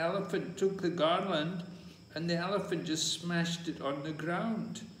 so the elephant took the garland and the elephant just smashed it on the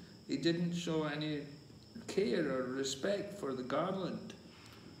ground. He didn't show any care or respect for the garland.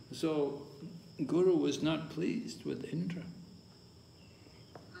 So Guru was not pleased with Indra.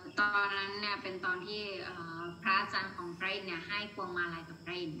 ตอนนั้นเนี่ยเป็นตอนที่พระอาจารย์ของพระอินทร์เนี่ยให้พวงมาลัยกับพ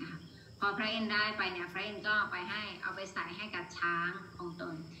ระอินทร์นะคะพอพระอินทร์ได้ไปเนี่ยพระอินทร์ก็เอาไปใส่ให้กับช้างของต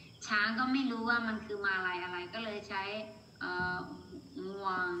นช้างก็ไม่รู้ว่ามันคือมาลัยอะไรก็เลยใช้งว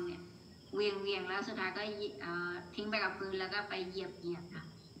งเนี่ยเวียงแล้วสุดท้ายก็ทิ้งไปกับพื้นแล้วก็ไปเหยียบค่ะ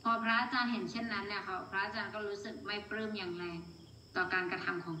พอพระอาจารย์เห็นเช่นนั้นเนี่ยพระอาจารย์ก็รู้สึกไม่ปลื้มอย่างแรงต่อการกระท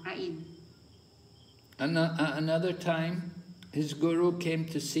ำของพระอินทร์ Another time his guru came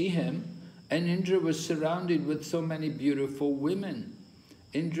to see him and Indra was surrounded with so many beautiful women.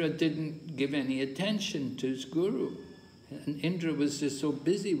 Indra didn't give any attention to his guru. And Indra was just so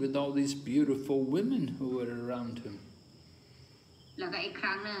busy with all these beautiful women who were around him. แล้วก็อีกค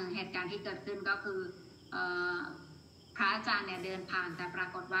รั้งหนึ่งเหตุการณ์ที่เกิดขึ้นก็คือพระอาจารย์เนี่ยเดินผ่านแต่ปรา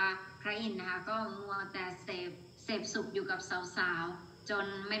กฏว่าพระอินทร์นะคะก็มัวแต่เสพสุขอยู่กับสาวๆจน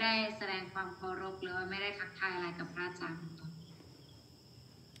ไม่ได้แสดงความเคารพหรือว่าไม่ได้ทักทายอะไรกับพระอาจารย์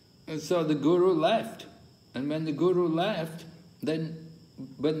And so the guru left. And when the guru left, then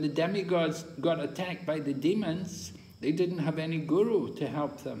when the demigods got attacked by the demons, they didn't have any guru to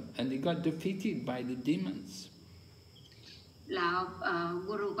help them, and they got defeated by the demons. แล้ว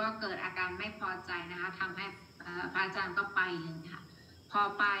กูรูก็เกิดอาการไม่พอใจนะคะทำให้พระอาจารย์ก็ไปเลยค่ะพอ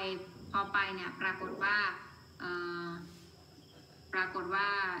ไปเนี่ยปรากฏว่า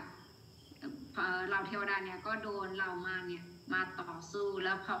เหล่าเทวดาเนี่ยก็โดนเหล่ามารเนี่ยมาต่อสู้แ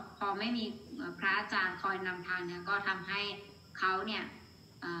ล้วพอไม่มีพระอาจารย์คอยนำทางเนี่ยก็ทำให้เขาเนี่ย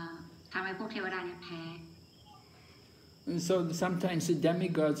ทำให้พวกเทวดาเนี่ยแพ้ And so sometimes the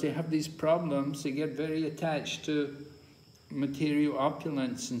demigods, they have these problems, they get very attached to material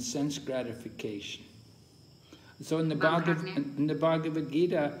opulence and sense gratification. So in the Bhagavad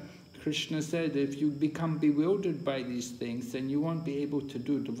Gita, Krishna said, if you become bewildered by these things, then you won't be able to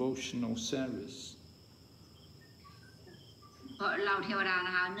do devotional service. เพราะเราเทวดาน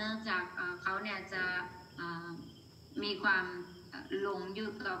ะคะเนื่องจากเขาเนี่ยจะมีความหลงอยู่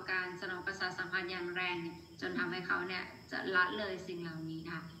กับการสนองประสาทสัมผัสอย่างแรงเนี่ยจนทำให้เขาเนี่ยจะละเลยสิ่งเหล่านี้น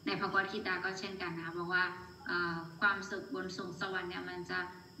ะคะในพระกวดกีตาก็เช่นกันนะคะบอกว่าความสุขบนสวงสวรรค์เนี่ย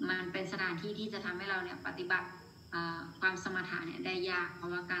มันเป็นสถานที่ที่จะทำให้เราเนี่ยปฏิบัติ ความสมถะเนี่ยได้ยากเพรา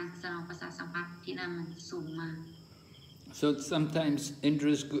ะว่าการสนองประสาทสัมผัสที่นั่นมันสูงมาก So sometimes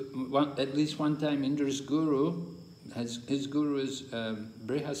Indra's, at least one time Indra's guru, his guru is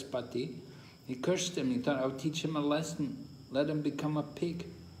Brihaspati, he cursed him, he thought, I'll teach him a lesson, let him become a pig.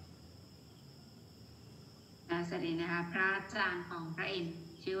 แสดงนะคะพระอาจารย์ของพระอินทร์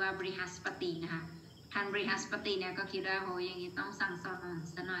ชื่อว่าบริหัสปตินะคะท่านบริหัสปติเนี่ยก็คิดว่าโหอย่างนี้ต้องสั่งสอน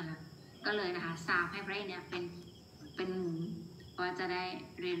ซะหน่อยละก็เลยนะคะสาปให้พระอินทร์เนี่ยเป็นหมูเพราะจะได้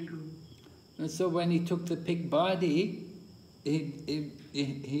เรียนรู้ And so when he took the pig body,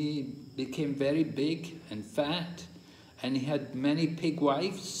 he became very big and fat, and he had many pig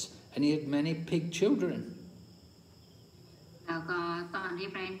wives, and he had many pig children. แล้วก็ตอนที่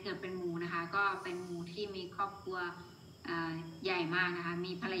พระอินทร์เกิดเป็นหมูนะคะก็เป็นหมูที่มีครอบครัวใหญ่มากนะคะ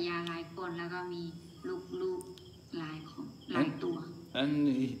มีภรรยาหลายคนแล้วก็มีลูกๆหลายตัว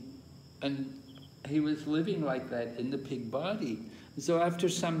And he was living like that in the pig body. So after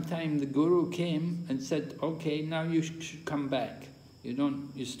some time the guru came and said, okay, now you should come back.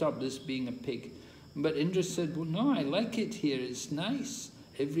 You stop this being a pig. But Indra said, well, no, I like it here, it's nice.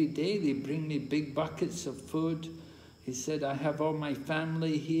 Every day they bring me big buckets of food. He said, I have all my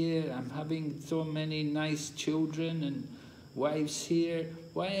family here, I'm having so many nice children and wives here.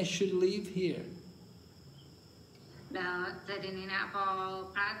 Why I should leave here? แล้วแต่ทีนี้นะพอ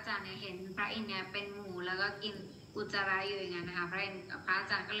พระอาจารย์เนี่ยเห็นพระอินทร์เนี่ยเป็นหมูแล้วก็กินอุจจาระอยู่อย่างนั้นนะคะพระอา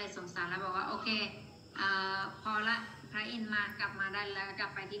จารย์ก็เลยสงสารแล้วบอกว่าโอเคพอละพระอินทร์มากลับมาได้แล้วกลั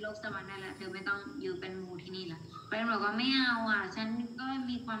บไปที่โลกสวรรค์ได้แล้วเธอไม่ต้องอยู่เป็นหมูที่นี่ละพระอินทร์บอกว่าไม่เอาอ่ะฉันก็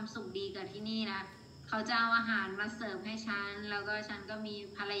มีความสุขดีกับที่นี่นะเขาจะเอาอาหารมาเสิร์ฟให้ฉันแล้วก็ฉันก็มี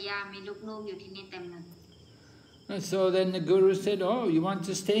ภรรยามีลูกๆอยู่ที่นี่เต็มเลย So then the guru said, oh, you want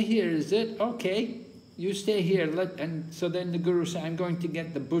to stay here, is it? Okay, you stay here. And so then the guru said, I'm going to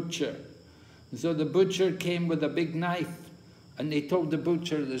get the butcher. So the butcher came with a big knife, and they told the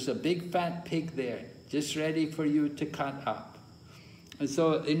butcher, there's a big fat pig there, just ready for you to cut up. And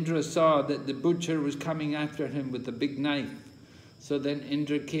so Indra saw that the butcher was coming after him with a big knife. So then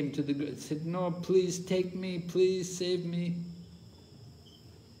Indra came to the guru and said, no, please take me, please save me.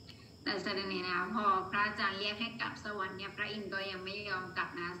 แต่แสดงนี้นะพอพระอาจารย์เรียกให้กลับสวรรค์เนี่ยพระอินทร์ก็ยังไม่ยอมกลับ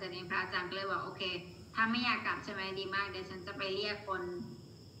นะแสดงพระอาจารย์ก็เลยบอกโอเคถ้าไม่อยากกลับใช่ไหมดีมากเดี๋ยวฉันจะไปเรียกค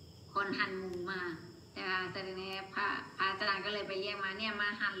นหั่นหมูมาแต่แสดงนี้พระอาจารย์ก็เลยไปเรียกมาเนี่ยมา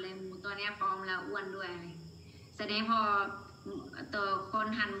หั่นเลยหมูตัวเนี้ยพร้อมแล้วอ้วนด้วยอะไรแสดงพอตัวคน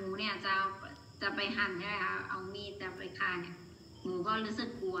หั่นหมูเนี่ยจะไปหั่นใช่ไหมคะเอามีดจะไปฆ่าเนี่ยหมูก็รู้สึก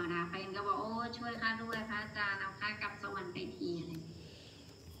กลัวนะพระอินทร์ก็บอกโอ้ช่วยข้าด้วยพระอาจารย์เอาข้ากลับสวรรค์ไปทีอะไร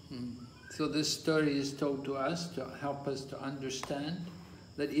So this story is told to us to help us to understand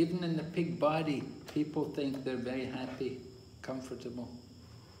that even in the pig body, people think they're very happy, comfortable.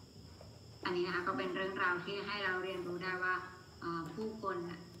 อันนี้นะคะก็เป็นเรื่องราวที่ให้เราเรียนรู้ได้ว่าผู้คน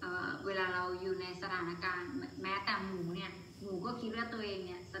เวลาเราอยู่ในสถานการณ์แม้แต่หมูเนี่ยหมูก็คิดว่าตัวเองเ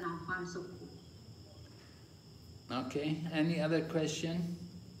นี่ยสนองความสุข Okay, any other question?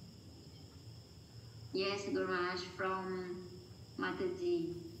 Yes, Guru Maharaj from Mataji.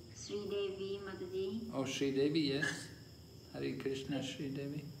 Sri Devi Mataji. Oh, Sri Devi, yes. Hare Krishna, Sri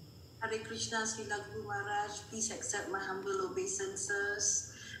Devi. Hare Krishna, Srila Guru Maharaj. Please accept my humble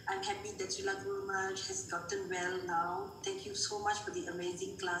obeisances. I'm happy that Srila Guru Maharaj has gotten well now. Thank you so much for the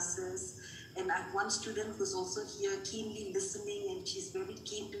amazing classes. And I have one student who's also here keenly listening, and she's very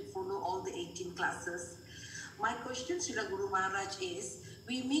keen to follow all the 18 classes. My question, Srila Guru Maharaj, is,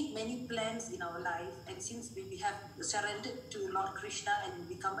 we make many plans in our life, and since we have surrendered to Lord Krishna and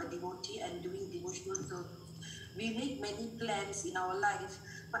become a devotee and doing devotional service, we make many plans in our life.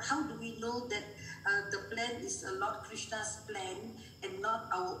 But how do we know that the plan is Lord Krishna's plan and not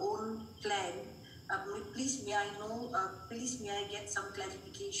our own plan? Please may I know, please may I get some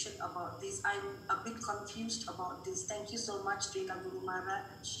clarification about this? I'm a bit confused about this. Thank you so much, Srila Guru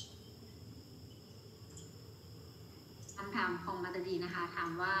Maharaj. คำถามของมาตดีนะคะถา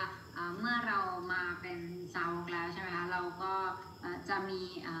มว่าเมื่อเรามาเป็นสาวกแล้วใช่ไหมคะเราก็จะมี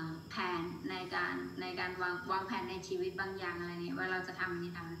แผนในการวางแผนในชีวิตบางอย่างอะไรนี้ว่าเราจะทำ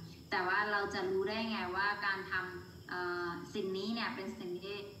นี้ทำแต่ว่าเราจะรู้ได้ไงว่าการทำสิ่งนี้เนี่ยเป็นสิ่ง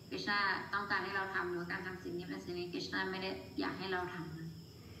ที่กฤษณะต้องการให้เราทำหรือการทำสิ่งนี้เป็นสิ่งที่กฤษณะไม่ได้อยากให้เราท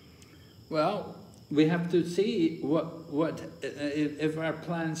ำ Well, we have to see if our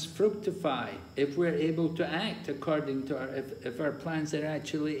plans fructify, if we're able to act according to if our plans are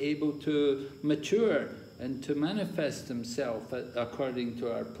actually able to mature and to manifest themselves according to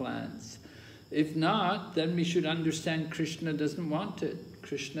our plans. If not, then we should understand Krishna doesn't want it.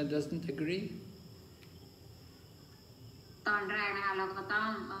 Krishna doesn't agree. ตอนแรกนะคะเราก็ต้อง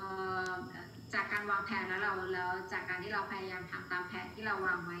จากการวางแผนแล้วจากการที่เราพยายามทำตามแผนที่เราว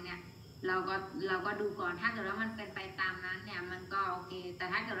างไว้เนี่ยเราก็ดูก่อนถ้าเกิดว่ามันเป็นไปตามนั้นเนี่ยมันก็โอเคแต่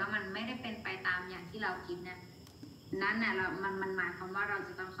ถ้าเกิดว่ามันไม่ได้เป็นไปตามอย่างที่เราคิดเนี่ยนั้นเนี่ยมันหมายความว่าเราจ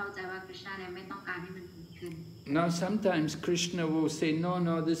ะต้องเข้าใจว่าคริชนาเนี่ยไม่ต้องการให้มันเกิดขึ้น Now sometimes Krishna will say,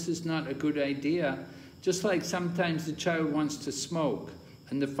 no, this is not a good idea. Just like sometimes the child wants to smoke.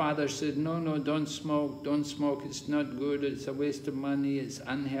 And the father said, no, don't smoke, it's not good, it's a waste of money, it's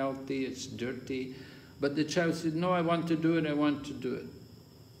unhealthy, it's dirty. But the child said, no, I want to do it.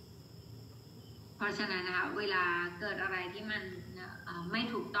 เพราะฉะนั้นนะคะเวลาเกิดอะไรที่มันไม่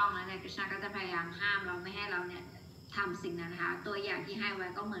ถูกต้องแล้วเนี่ยคริชนาก็จะพยายามห้ามเราไม่ให้เราเนี่ยทำสิ่งนั้นนะคะตัวอย่างที่ให้ไว้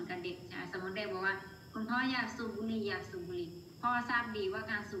ก็เหมือนกับเด็กนะสมมติเด็กบอกว่าคุณพ่ออยากสูบบุหรี่พ่อทราบดีว่า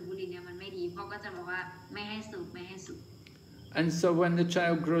การสูบบุหรี่เนี่ยมันไม่ดีพ่อก็จะบอกว่าไม่ให้สูบAnd so when the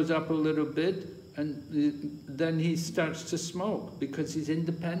child grows up a little bit, and then he starts to smoke because he's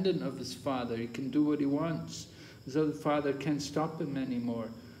independent of his father. He can do what he wants. So the father can't stop him anymore.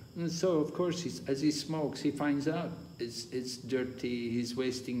 And so of course, as he smokes, he finds out it's dirty, he's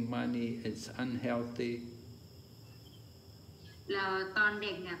wasting money, it's unhealthy. แล้วตอนเ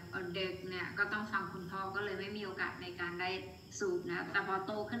ด็กเนี่ยก็ต้องฟังคุณพ่อก็เลยไม่มีโอกาสในการได้สูบนะแต่พอโ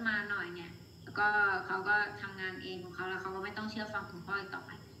ตขึ้นมาหน่อยเนี่ยก็เขาก็ทำงานเองของเขาแล้วเขาก็ไม่ต้องเชื่อฟังคุณพ่ออีกต่อไ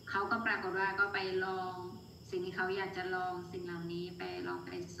ปเขาก็ปรากฏว่าก็ไปลองสิ่งที่เขาอยากจะลองสิ่งเหล่านี้ไปลองไ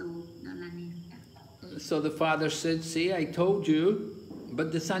ปสูบนั่นนี่ So the father said, see, I told you, but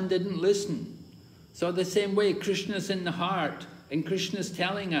the son didn't listen. So the same way, Krishna's in the heart, and Krishna's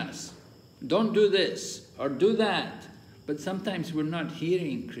telling us, don't do this or do that. But sometimes we're not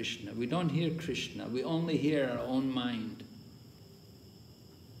hearing Krishna. We don't hear Krishna. We only hear our own mind.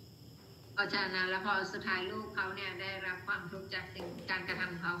 เพราะฉะนั้นแล้วพอสุดท้ายลูกเขาเนี่ยได้รับความทุกข์จากสิ่งการกระท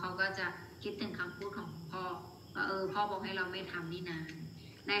ำเขาก็จะคิดถึงคำพูดของพ่อว่าพ่อบอกให้เราไม่ทำนี่นา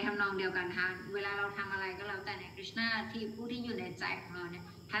ในทำนองเดียวกันท่านเวลาเราทำอะไรก็แล้วแต่เนี่ยคริชนาที่ผู้ที่อยู่ในใจของเราเนี่ย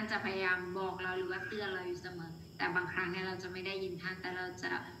ท่านจะพยายามบอกเราหรือว่าเตือนเราอยู่เสมอแต่บางครั้งเนี่ยเราจะไม่ได้ยินท่านแต่เราจ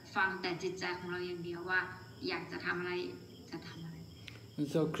ะฟังแต่จิตใจของเราอย่างเดียวว่าอยากจะทำอะไรจะทำอะไร And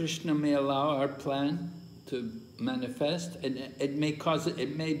so Krishna may allow our plan to manifest, and it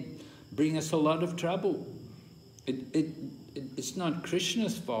may bring us a lot of trouble. It's not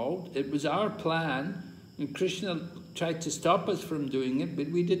Krishna's fault. It was our plan, and Krishna tried to stop us from doing it, but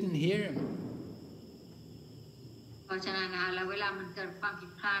we didn't hear him. เพราะฉะนั้นแล้วเวลามันเกิดความผิ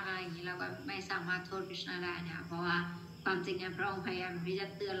ดพลาดอะไรอย่างนี้เราก็ไม่สามารถโทษคริชนาได้นะคะเพราะว่าความจริงเนี่ยพระองค์พยายามที่จะ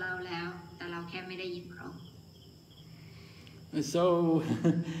เตือนเราแล้วแต่เราแค่ไม่ได้ยินพระองค์ So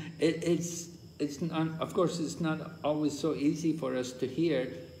it's not, of course, it's not always so easy for us to hear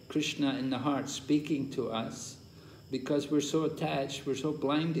Krishna in the heart speaking to us, because we're so attached, we're so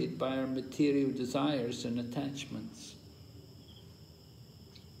blinded by our material desires and attachments.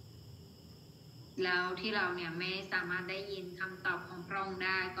 แล้วที่เราเนี่ยไม่สามารถได้ยินคำตอบของพระองค์ไ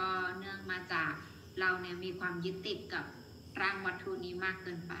ด้ก็เนื่องมาจากเราเนี่ยมีความยึดติดกับร่างวัตถุนี้มากเ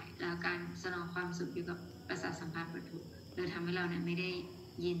กินไปแล้วการสนองความสุขอยู่กับประสาทสัมผัสวัตถุเลยทำให้เราเนี่ยไม่ได้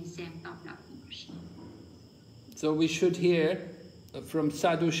ยินเสียงตอบรับของพระเจ้า So we should hear from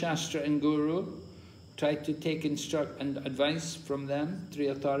Sadhu Shastra and Guru, try to take instruct and advice from them, three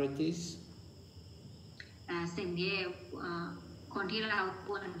authorities. สิ่งที่คนที่เราค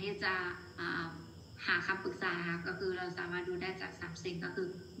วรที่จะหาคำปรึกษาก็คือเราสามารถดูได้จากสามสิ่งก็คือ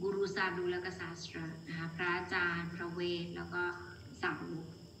กูรูซาดูและก็ศาสตรานะคะพระอาจารย์พระเวทแล้วก็สาวก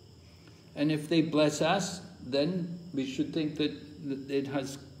And if they bless us, then we should think that it has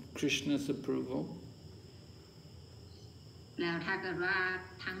Krishna's approval. แล้วถ้าเกิดว่า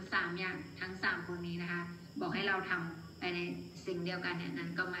ทั้งสามคนนี้นะคะบอกให้เราทำไปในสิ่งเดียวกันเนี่ยนั้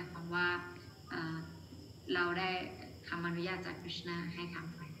นก็หมายความว่าเราได้คำอนุญาตจากคริชนาให้ท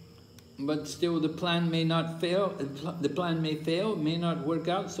ำไป But still the plan may not fail, the plan may fail, may not work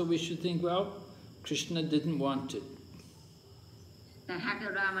out, so we should think, well, Krishna didn't want it. แต่ถ้าเกิ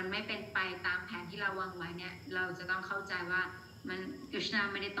ดว่ามันไม่เป็นไปตามแผนที่เราวางไว้เนี่ยเราจะต้องเข้าใจว่ามันคริชนา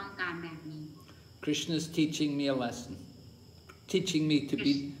ไม่ได้ต้องการแบบนี้ Krishna is teaching me a lesson, teaching me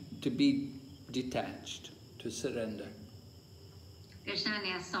to be detached, to surrender. คริชนาเ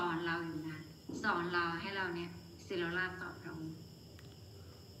นี่ยสอนเราอยู่นะสอนเราให้เราเนี่ยศิลราชต่อพระองค์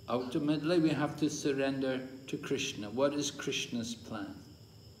Ultimately, we have to surrender to Krishna. What is Krishna's plan?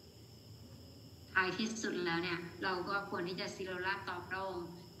 ท้ายที่สุดแล้วเนี่ยเราก็ควรที่จะศิลราชต่อพระองค์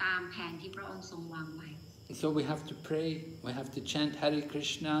ตามแผนที่พระองค์ทรงวางไว้ So we have to pray, we have to chant Hare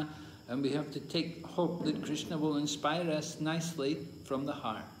Krishna, and we have to take hope that Krishna will inspire us nicely from the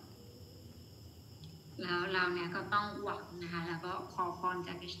heart. แล้วเราเนี่ยก็ต้องหวังนะคะแล้วก็ขอพรจ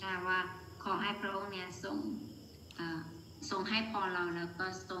ากคริชนาว่าขอให้พระองค์เนี่ยทรง ทรงให้พรเราแล้วก็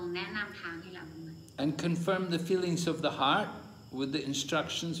ทรงแนะนำทางให้เราด้วย And confirm the feelings of the heart with the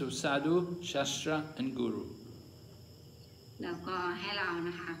instructions of sadhu, shastra, and guru. แล้วก็ให้เรา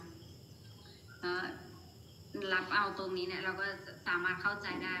นะคะรับเอาตรงนี้เนี่ยเราก็สามารถเข้าใจ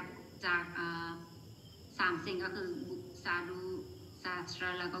ได้จาก3 สิ่งก็คือสาธุศาสตรา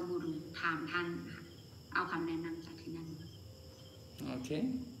แล้วก็กุรุถามท่านเอาคำแนะนำจากที่นั่น Okay.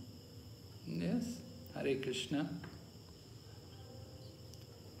 Yes. Hare Krishna.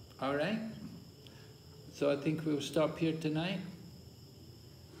 All right. So I think we'll stop here tonight.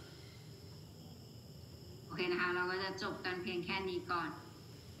 โอเคนะคะเราก็จะจบกันเพียงแค่นี้ก่อน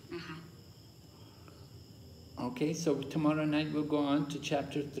นะคะ Okay, so tomorrow night we'll go on to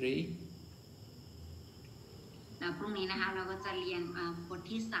chapter 3. แล้วพรุ่งนี้นะคะเราก็จะเรียนบท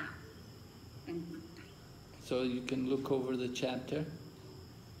ที่3เป็น So you can look over the chapter.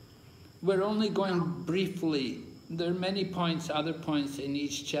 We're only going briefly. There are many points, other points in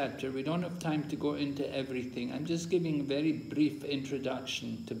each chapter. We don't have time to go into everything. I'm just giving a very brief introduction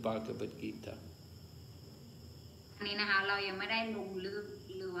to Bhagavad Gita. อันนี้นะคะเรายังไม่ได้ลงลึก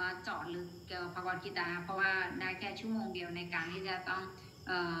หรือว่าเจาะลึกเกี่ยวกับพระวกิตาเพราะว่าได้แค่ชั่วโมงเดียวในการที่จะต้อง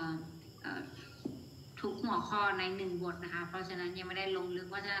ทุกหัวข้อใน1 บทนะคะเพราะฉะนั้นยังไม่ได้ลงลึก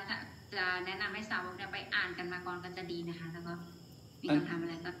ว่าจะแนะนำให้สาวกไปอ่านกันมาก่อนก็จะดีนะคะแล้วก็มีคำถามอะ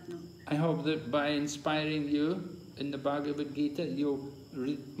ไรก็ I hope that by inspiring you in the Bhagavad Gita, you'll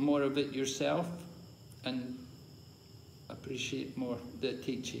read more of it yourself and appreciate more the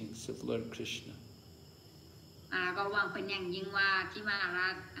teachings of Lord Krishna. ก็หวังเป็นอย่างยิ่งว่าที่มหารา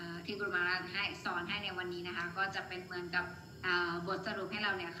ชที่กุรุมหาราชให้สอนให้ในวันนี้นะคะก็จะเป็นเหมือนกับบทสรุปให้เร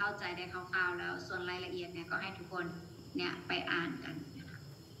าเนี่ยเข้าใจได้คร่าวๆแล้วส่วนรายละเอียดเนี่ยก็ให้ทุกคนเนี่ยไปอ่านกันนะคะ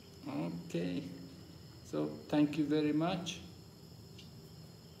Okay, so thank you very much.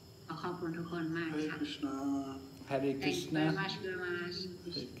 ขอบคุณทุกคนมากค่ะ Hare Thank you very Krishna. much, Guru Maharaj.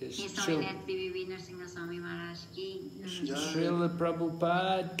 His Srila Holiness B.V.V Narasimha Swami Maharaj ki.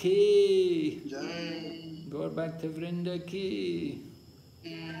 Prabhupada ki. Jai. Gaur Bhakta Vrinda ki.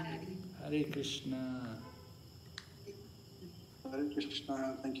 Hare Krishna. Hare Krishna.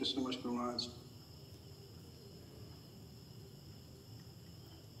 Thank you so much, Guru Maharaj.